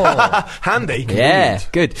email. Handy. Yeah,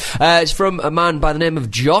 good. It's from a man by the name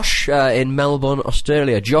of Josh in Melbourne,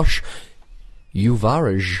 Australia. Josh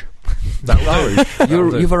Uvaraj.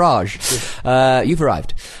 You've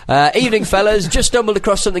arrived. Evening, fellas. Just stumbled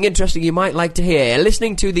across something interesting you might like to hear.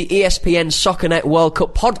 Listening to the ESPN SoccerNet World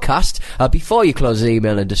Cup podcast. Before you close the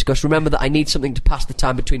email and discuss, remember that I need something to pass the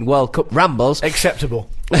time between World Cup rambles. Acceptable.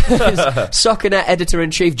 SoccerNet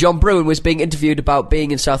editor-in-chief John Bruin was being interviewed about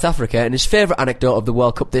being in South Africa and his favourite anecdote of the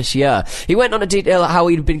World Cup this year. He went on to detail how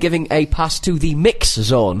he'd been giving a pass to the mix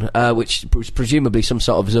zone, which was presumably some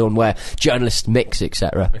sort of zone where journalists mix,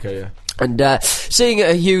 etc. Okay, yeah. And seeing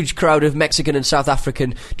a huge crowd of Mexican and South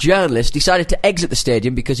African journalists, decided to exit the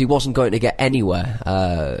stadium because he wasn't going to get anywhere.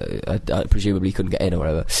 Presumably he couldn't get in or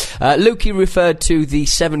whatever. Lukey referred to the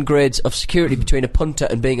 7 grades of security between a punter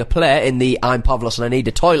and being a player in the I'm Pavlos and I Need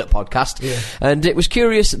a Toilet podcast. Yeah. And it was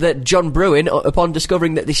curious that John Bruin, upon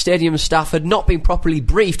discovering that the stadium staff had not been properly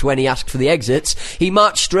briefed when he asked for the exits, he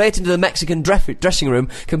marched straight into the Mexican dressing room,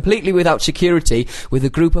 completely without security, with a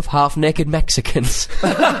group of half-naked Mexicans.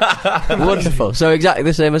 Wonderful. So exactly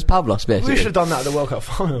the same as Pavlos, basically. We should have done that at the World Cup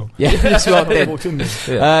final. Yeah, just walked in.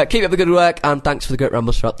 Keep up the good work, and thanks for the great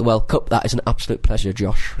rambles throughout the World Cup. That is an absolute pleasure,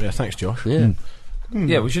 Josh. Yeah, thanks, Josh. Yeah.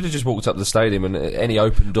 Yeah, we should have just walked up the stadium and any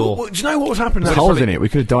open door. Well, do you know what was happening? There's holes in it. We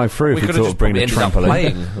could have dived through if we thought of bringing a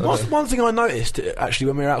trampoline. One thing I noticed, actually,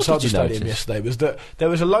 when we were outside the stadium yesterday, was that there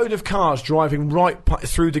was a load of cars driving right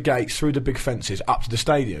through the gates, through the big fences, up to the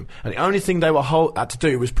stadium, and the only thing they were had to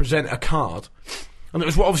do was present a card. And it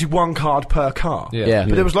was obviously one card per car. Yeah.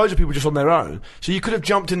 But there was loads of people just on their own. So you could have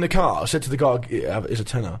jumped in the car, said to the guy, it's a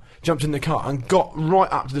tenner, jumped in the car and got right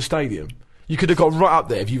up to the stadium. You could have got right up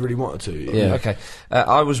there if you really wanted to. Yeah. Okay.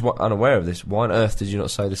 I was unaware of this. Why on earth did you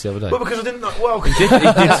not say this the other day? Well, because I didn't know. Well, he did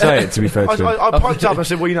say it, to be fair to him. I piped up and I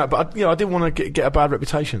said, well, but I didn't want to get a bad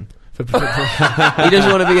reputation. He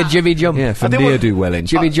doesn't want to be a Jimmy Jump. Yeah, for ne'er-do-welling.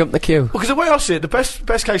 Jimmy Jump the queue. Well, because the way I see it, the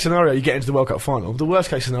best case scenario, you get into the World Cup final. The worst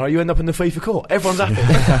case scenario, you end up in the FIFA court. Everyone's happy.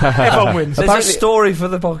 Everyone wins. There's a story for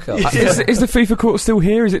the podcast. Is the FIFA court still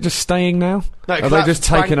here? Is it just staying now? No, are they just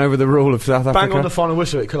taking over the rule of South Africa? Bang on the final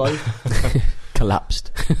whistle, it collided.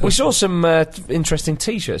 Collapsed. We saw some interesting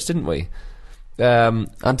T-shirts, didn't we?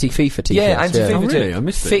 Anti-FIFA t-shirts. Yeah, anti-FIFA. Oh, really? I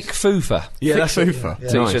missed Thick FUFA. Yeah, that's FIFA. Yeah.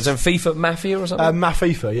 T-shirts. And FIFA Mafia or something?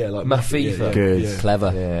 Mafifa, yeah. Like Mafifa. Yeah. Good. Yeah.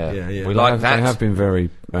 Clever. Yeah. We like that. They have been very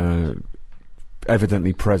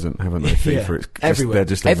evidently present, haven't they? FIFA. It's everywhere. They're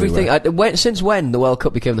just Everything. everywhere. Since when the World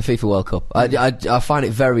Cup became the FIFA World Cup? I find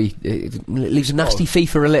it very. It leaves a nasty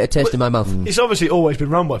FIFA-related taste in my mouth. It's obviously always been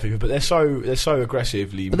run by FIFA, but they're so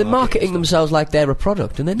aggressively. But they're marketing themselves like they're a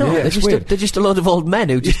product, and they're not. Yeah, they're just a load of old men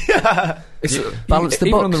who just balance the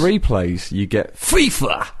even books. on the replays, you get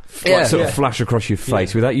FIFA. Yeah. Sort of flash across your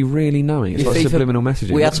face without you really knowing. It's like FIFA, subliminal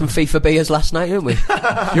messaging. We had some FIFA beers last night, didn't we?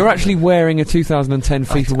 You're actually wearing a 2010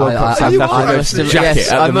 FIFA World Cup South Africa jacket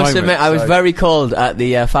yes, at I the must moment. admit, I was very cold at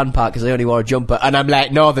the fan park because I only wore a jumper, and I'm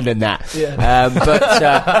like northern in that. Yeah.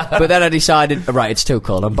 But then I decided, right, it's too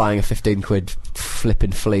cold. I'm buying a 15 quid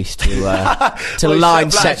flipping fleece to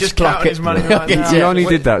line Set's clock. You only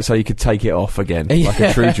did that so you could take it off again, like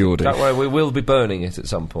a true Geordie. Don't worry, we will be burning it at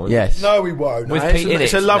some point. Yes. No, we won't. With no, Pete in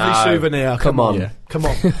it's it. a lovely No. souvenir. Come on. Yeah. Come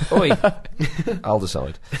on. Oi. I'll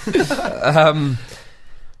decide.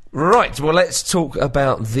 Right, well, let's talk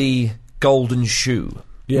about the golden shoe.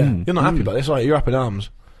 Yeah. You're not happy about this, are you? You're up in arms.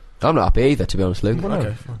 I'm not happy either, to be honest, Luke.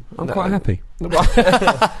 Okay, fine. I'm quite happy.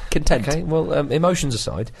 Content. Okay, well, emotions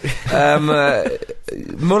aside,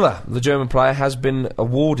 Muller, the German player, has been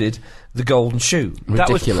awarded the golden shoe. That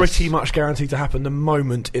was Ridiculous. pretty much guaranteed to happen the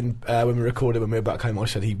moment when we recorded, when we were back home. I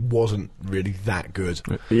said he wasn't really that good.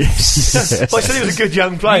 Yes. Well, I said he was a good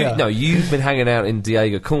young player. You've been hanging out in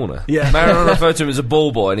Diego Corner. Yeah. Maradona referred to him as a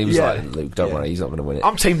ball boy, and he was Yeah. like, Luke, don't worry, he's not going to win it.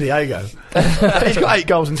 I'm Team Diego. He's got 8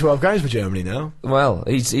 goals in 12 games for Germany now. Well,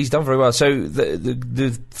 he's done very well. So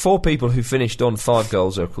the 4 people who finished on 5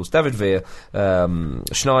 goals are, of course, David Villa,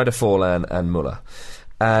 Schneider, Forlan, and Muller.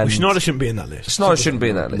 And Well, Schneider shouldn't be in that list. Schneider shouldn't be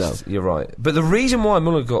in that list. No. You're right. But the reason why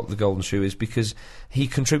Muller got the golden shoe is because he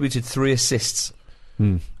contributed 3 assists.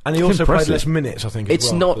 And he also played less minutes, I think. As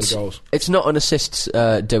It's well, not. for the goals. It's not an assists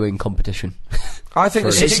doing competition. I think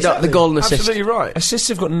It's not the golden assist. Absolutely right. assists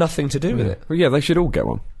have got nothing to do with it. Well, yeah, they should all get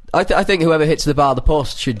one. I think whoever hits the bar of the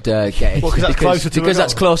post should get it. Well, 'cause that's closer to a because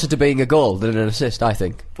that's goal. closer to being a goal than an assist. I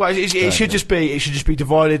think. Well, it should just be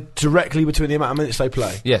divided directly between the amount of minutes they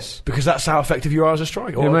play. Yes. Because that's how effective you are as a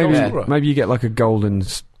striker. Yeah, or a goal maybe, scorer. maybe you get like a golden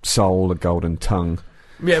soul, a golden tongue.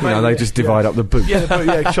 Yeah, You know, they just divide up the boot.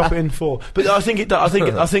 Yeah, chop it in 4. But I think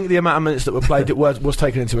the amount of minutes that were played was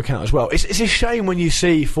taken into account as well. It's a shame when you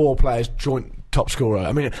see 4 players joint top scorer.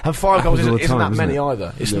 I mean, and 5 goals all the isn't that time, many isn't it?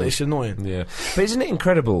 either. It's annoying. Yeah. But isn't it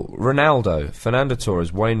incredible? Ronaldo, Fernando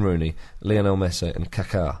Torres, Wayne Rooney, Lionel Messi, and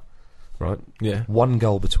Kaká right? Yeah. 1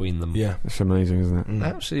 goal between them. Yeah. It's amazing, isn't it?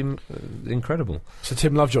 Absolutely incredible. So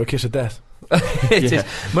Tim Lovejoy, kiss of death. It is.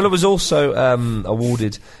 Muller was also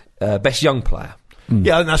awarded Best Young Player.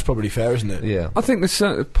 Yeah, I think that's probably fair, isn't it? Yeah. I think this,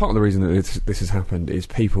 part of the reason that this has happened is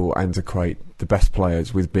people antiquate the best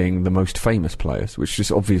players with being the most famous players, which just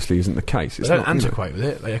obviously isn't the case. They don't antiquate with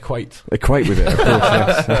it, they equate. Equate with it, of course,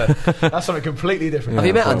 yes. That's something completely different. Have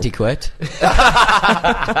you met Antiquate?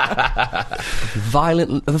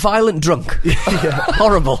 Violent drunk.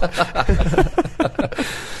 Horrible.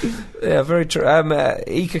 Yeah, very true.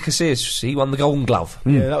 Iker Casillas, he won the Golden Glove.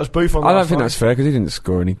 Yeah, that was Buffon. I don't think that's fair because he didn't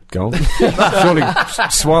score any goals. Surely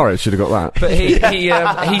Suarez should have got that. But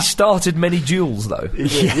he started many duels though.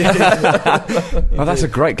 Oh, that's a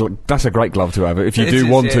great glove to have if you do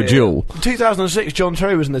want a duel. 2006, John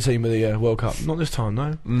Terry was in the team of the World Cup. Not this time,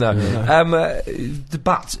 no. No.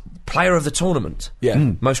 But player of the tournament.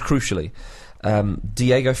 Yeah. Most crucially,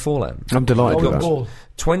 Diego Forlan. I'm delighted with that. Ball.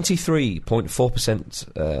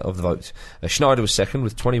 23.4% of the vote. Schneider was second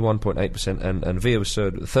with 21.8%, and Villa was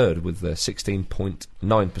third with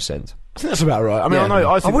 16.9%. I think that's about right. I mean,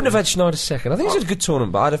 I wouldn't have had Schneider second. I think it's a good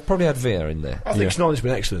tournament, but I'd have probably had Villa in there. I think Schneider's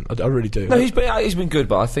been excellent. I really do. No, he's been good,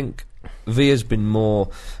 but I think Villa's been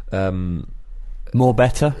more. More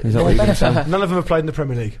better? Is that what you're going to say? None of them have played in the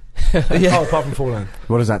Premier League. Oh, apart from Forlan.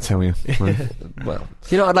 What does that tell you? Well,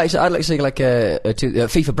 You know, I'd like to see like a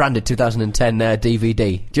FIFA branded 2010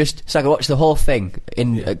 DVD, just so I can watch the whole thing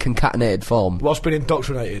in concatenated form. Whilst being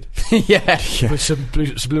indoctrinated Yeah. with some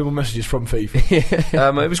subliminal messages from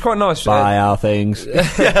FIFA. it was quite nice. Buy our things.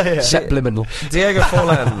 Subliminal. Diego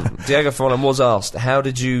Forlan was asked, "How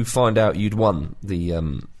did you find out you'd won the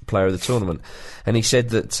player of the tournament?" And he said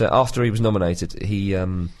that after he was nominated, he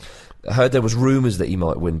heard there was rumours that he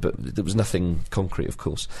might win, but there was nothing concrete, of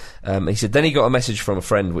course. He said then he got a message from a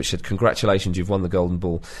friend which said, "Congratulations, you've won the Golden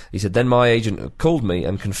Ball." He said then my agent called me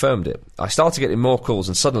and confirmed it. I started getting more calls,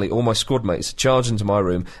 and suddenly all my squad mates charged into my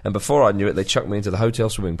room, and before I knew it, they chucked me into the hotel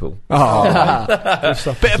swimming pool. Bit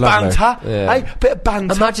of banter. Yeah. Hey, bit of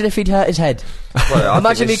banter. Imagine if he'd hurt his head. Well,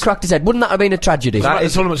 Imagine if he cracked his head. Wouldn't that have been a tragedy? The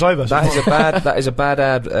tournament's over. That is a bad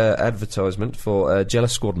advertisement for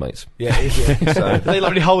jealous squad mates. Yeah, it is, yeah. So, they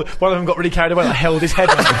like really one of them got really carried away, like held his head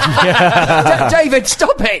up. David,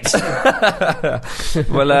 stop it!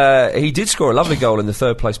 Well, he did score a lovely goal in the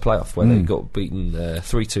third place playoff when they got beaten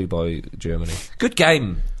 3-2 by Germany. Good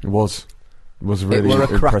game. It was a really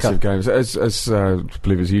impressive game. As I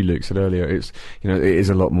believe as you, Luke, said earlier, it is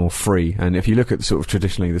a lot more free. And if you look at sort of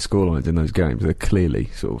traditionally the scorelines in those games, they're clearly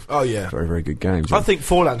sort of very, very good games. I think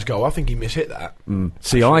Forlan's goal, I think he mishit that.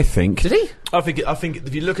 See, I think... Did he? I think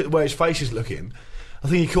if you look at where his face is looking, I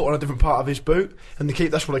think he caught on a different part of his boot, and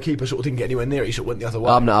that's why the keeper sort of didn't get anywhere near it. He sort of went the other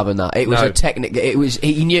way. I'm not having that. It was a technique. It was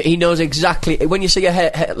he knows exactly when you see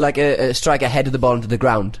a striker head of the ball into the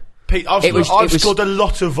ground. Pete, I've scored a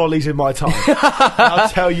lot of volleys in my time. I'll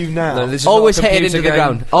tell you now. No, this is Always not a hit it into computer the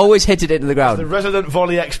game. ground. Always hit it into the ground. The resident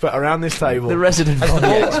volley expert around this table. The resident volley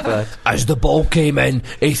expert. As the ball came in,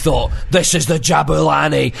 he thought, "This is the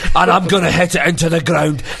Jabulani, and I'm going to hit it into the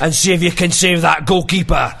ground and see if you can save that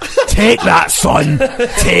goalkeeper. Take that, son.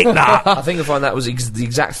 Take that." I think you'll find that was the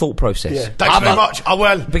exact thought process. Yeah. Thanks very much. I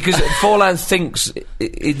will. Because Forlan thinks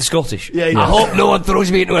in Scottish. Yeah, he I does. hope no one throws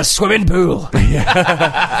me into a swimming pool. The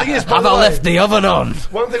thing is, by Have the I way, left the oven on?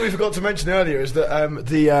 one thing we forgot to mention earlier is that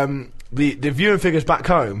the viewing figures back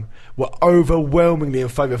home were overwhelmingly in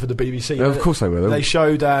favour for the BBC. Of course they were. They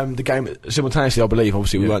showed the game simultaneously, I believe.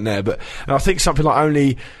 Obviously, we weren't there, and I think something like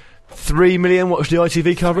only 3 million watched the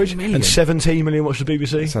ITV coverage and 17 million watched the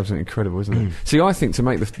BBC. It's absolutely incredible, isn't it? See, I think to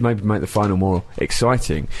make the final more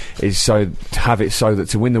exciting is to have it so that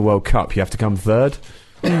to win the World Cup you have to come third.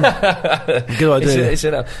 Good idea. It's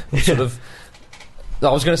sort of.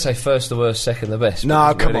 I was going to say first the worst, second the best.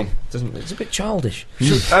 No, come on. It's a bit childish.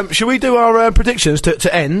 Should we do our predictions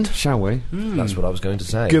to end? Shall we? That's what I was going to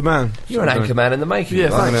say. Good man. You're an anchor man in the making. Yeah,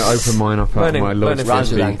 I'm going to open mine up out of my Lord's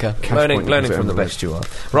learning from the best you are.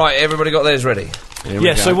 Right, everybody got theirs ready.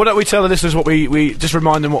 Yes, so why don't we tell the listeners what we just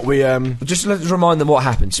remind them what we Just let's remind them what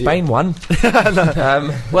happened. Spain won.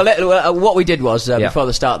 Well, what we did was before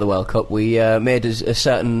the start of the World Cup, we made a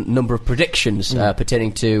certain number of predictions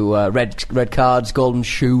pertaining to red cards, golden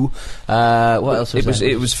shoe. What else was there?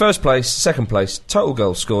 It was first place, second place, total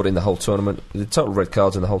goals scored in the whole tournament, the total red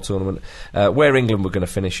cards in the whole tournament, where England were going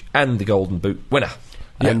to finish, and the golden boot winner.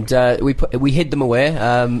 and we hid them away.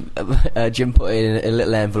 Jim put it in a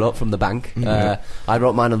little envelope from the bank. I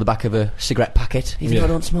wrote mine on the back of a cigarette packet, even though I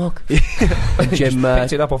don't smoke. And Jim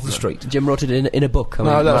picked it up off the street. Jim wrote it in a book.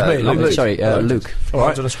 No, that was me. Luke. Sorry, Luke. All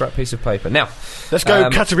right, on a scrap piece of paper. Now, let's go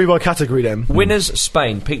category by category then. Winners,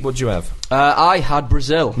 Spain. Pete, what do you have? I had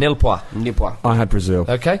Brazil. Nil point. I had Brazil.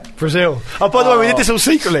 Okay. Brazil. Oh, by the way, we did this all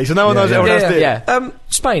secretly, so no one knows everyone else did. Yeah.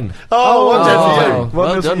 Spain.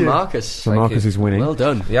 Well done, Marcus. So Marcus is winning. Well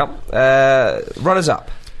done. Yep. Runners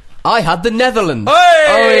up. I had the Netherlands.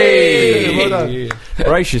 Hey! Well done.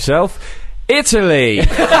 Brace yourself. Italy.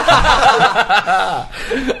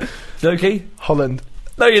 Loki? Holland.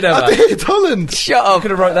 No, you never. I did, Holland. Shut up. You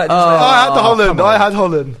could have wrote that just I had the Holland. I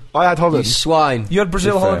had Holland. You swine. You had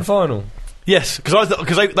Brazil-Holland final. Yes, because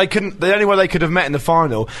they couldn't. The only way they could have met in the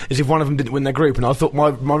final is if one of them didn't win their group, and I thought my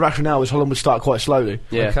rationale was Holland would start quite slowly.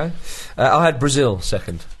 Yeah. Okay. I had Brazil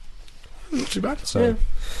second. Not too bad. So,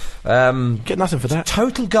 get nothing for that.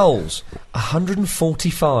 total goals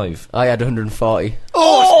 145. I had 140.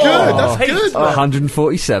 Oh, that's good. That's good. Man.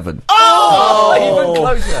 147. Even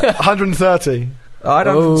closer. 130. I had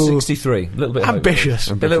 163. A little bit ambitious.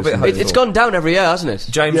 A little bit. It's gone down every year, hasn't it?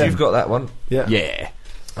 James, you've got that one. Yeah.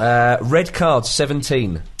 Red cards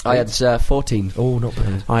 17. I had 14. Oh, not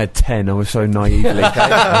bad. I had 10. I was so naively.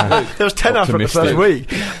 There was 10 after the first week.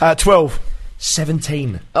 12.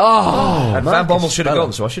 17. Oh, and Van Bommel should have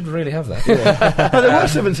gone, so I should really have that. No, there were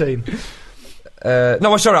 17.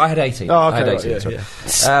 No, sorry, I had 18. Oh, okay. I had 18, sorry.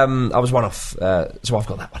 I was one off, so I've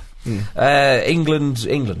got that one.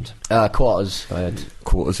 England. Quarters. I had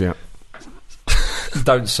quarters, yeah.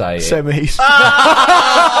 Don't say it. Semis.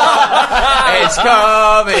 It's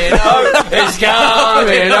coming home. It's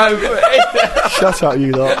coming home. Shut up,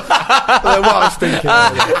 you lot. What I was thinking.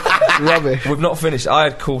 Rubbish. We've not finished. I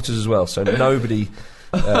had quarters as well, so nobody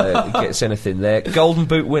gets anything there. Golden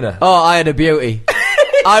Boot winner. Oh, I had a beauty.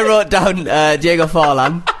 I wrote down Diego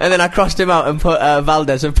Forlan, and then I crossed him out and put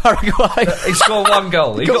Valdez of Paraguay. He scored one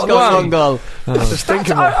goal. He got one goal. That's a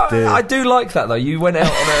stinking one. I do like that, though. You went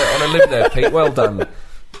out on a limb there, Pete. Well done.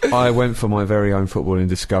 I went for my very own footballing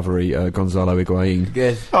discovery, Gonzalo Higuain.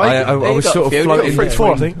 Good. I was sort of floating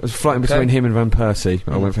between. I think. I was floating between him and Van Persie.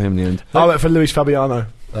 I went for him in the end. I went for Luis Fabiano,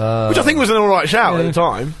 which I think was an alright shout at the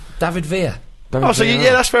time. David Villa. So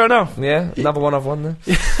that's fair enough. Yeah, another one I've won there.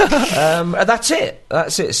 And that's it.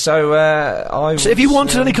 So So if you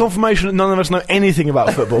wanted any confirmation that none of us know anything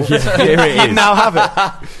about football, here it you is. now have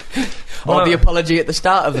it. Or the apology at the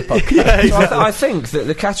start of the podcast. Yeah, exactly. So I think that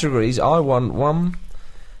the categories, I won 1,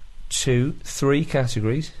 2, 3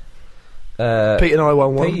 categories. Pete and I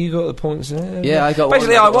won one. Pete, you got the points there. Yeah, I got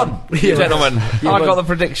Basically, one. I won. Yeah. Gentlemen, I got the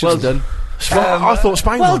predictions. Well done. I thought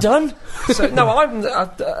Spain Well won. done. So, no,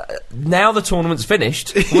 now the tournament's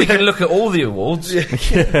finished. We can look at all the awards.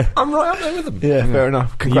 I'm right up there with them. Yeah, fair enough.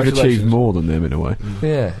 You've Congratulations. achieved more than them in a way.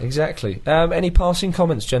 Yeah, exactly. Any passing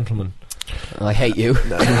comments, gentlemen? I hate you.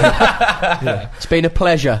 It's been a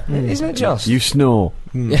pleasure. Isn't it just? You snore.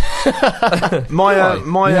 My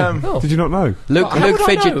Did you not know? Luke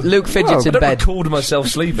fidgets I in don't bed. record myself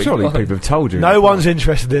sleeping. Surely people have told you. no one's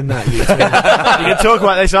interested in that. You can talk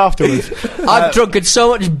about this afterwards. I've drunken so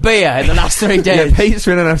much beer in the last 3 Yeah, days. Pete's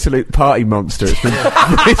been an absolute party monster.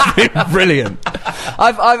 It's been brilliant.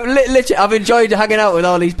 I've enjoyed hanging out with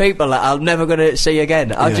all these people that I'm never going to see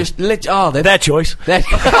again. I've just Their choice.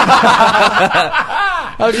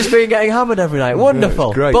 I've just been getting hammered every night. Wonderful,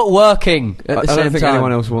 it's great. but working at the I same don't think time.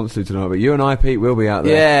 anyone else wants to tonight, but you and I, Pete, will be out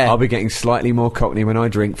there. Yeah. I'll be getting slightly more cockney when I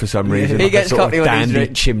drink for some reason. He like gets a sort of cockney when he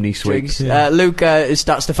dandy chimney sweep. drinks. Luke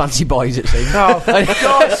starts to fancy boys, it seems. Oh, for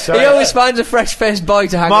God's sake. He always finds a fresh-faced boy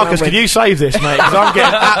to hang Marcus, around can with. you save this, mate? Because I'm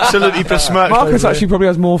getting absolutely besmirched. Marcus over actually probably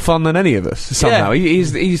has more fun than any of us somehow. Yeah.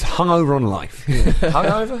 He's hungover on life.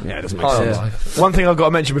 Hungover? Yeah, it doesn't make High on sense. life. One thing I've got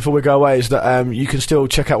to mention before we go away is that you can still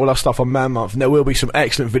check out all our stuff on Man Month, and there will be some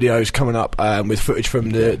excellent videos coming up with footage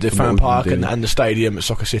from the fan park and the stadium at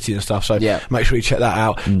Soccer City and stuff. So make sure you check that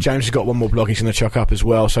out. James has got one more blog he's going to chuck up as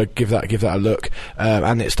well, so give that a look.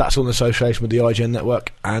 And that's all in association with the IGN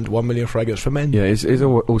Network and 1 Million Fragrance for Men. Yeah, it's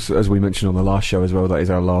also, as we mentioned on the last show as well, that is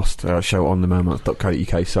our last show on the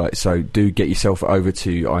manmonth.co.uk site, so do get yourself over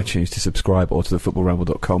to iTunes to subscribe or to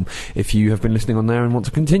thefootballramble.com if you have been listening on there and want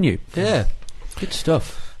to continue. Yeah, good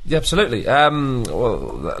stuff. Yeah, absolutely.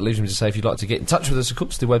 Well, that leaves me to say, if you'd like to get in touch with us, of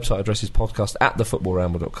course, the website address is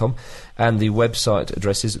podcast@thefootballramble.com, and the website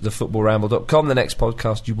address is thefootballramble.com. The next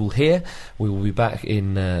podcast you will hear, we will be back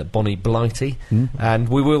in Bonnie Blighty, and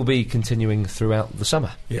we will be continuing throughout the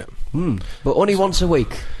summer. Yeah. But only once a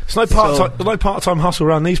week. There's no part-time hustle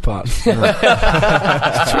around these parts. It's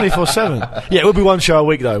 24/7. Yeah, it will be one show a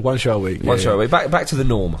week though. One show a week. One show a week. Back to the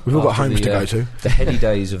norm. We've all got homes to go to. The heady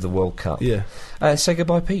days of the World Cup. Yeah. Say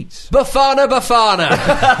goodbye, Pete. Bafana.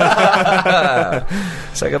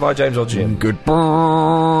 Say goodbye, James or Jim.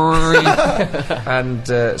 Goodbye. And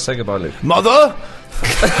say goodbye, Luke. Mother.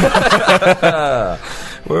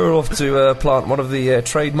 We're off to plant one of the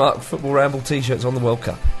trademark Football Ramble T-shirts on the World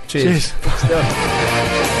Cup. Cheers.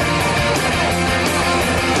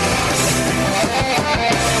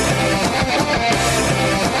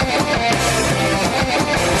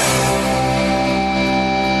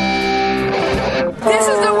 This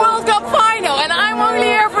is the World Cup final, and I'm only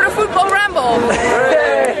here for the Football Ramble.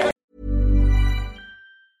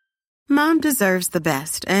 Mom deserves the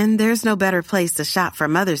best, and there's no better place to shop for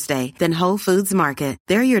Mother's Day than Whole Foods Market.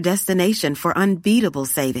 They're your destination for unbeatable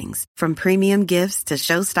savings, from premium gifts to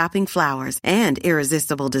show-stopping flowers and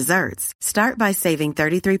irresistible desserts. Start by saving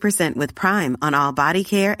 33% with Prime on all body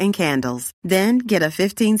care and candles. Then get a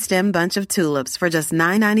 15-stem bunch of tulips for just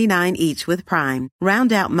 $9.99 each with Prime.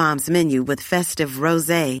 Round out Mom's menu with festive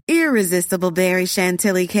rosé, irresistible berry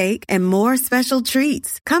chantilly cake, and more special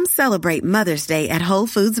treats. Come celebrate Mother's Day at Whole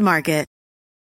Foods Market.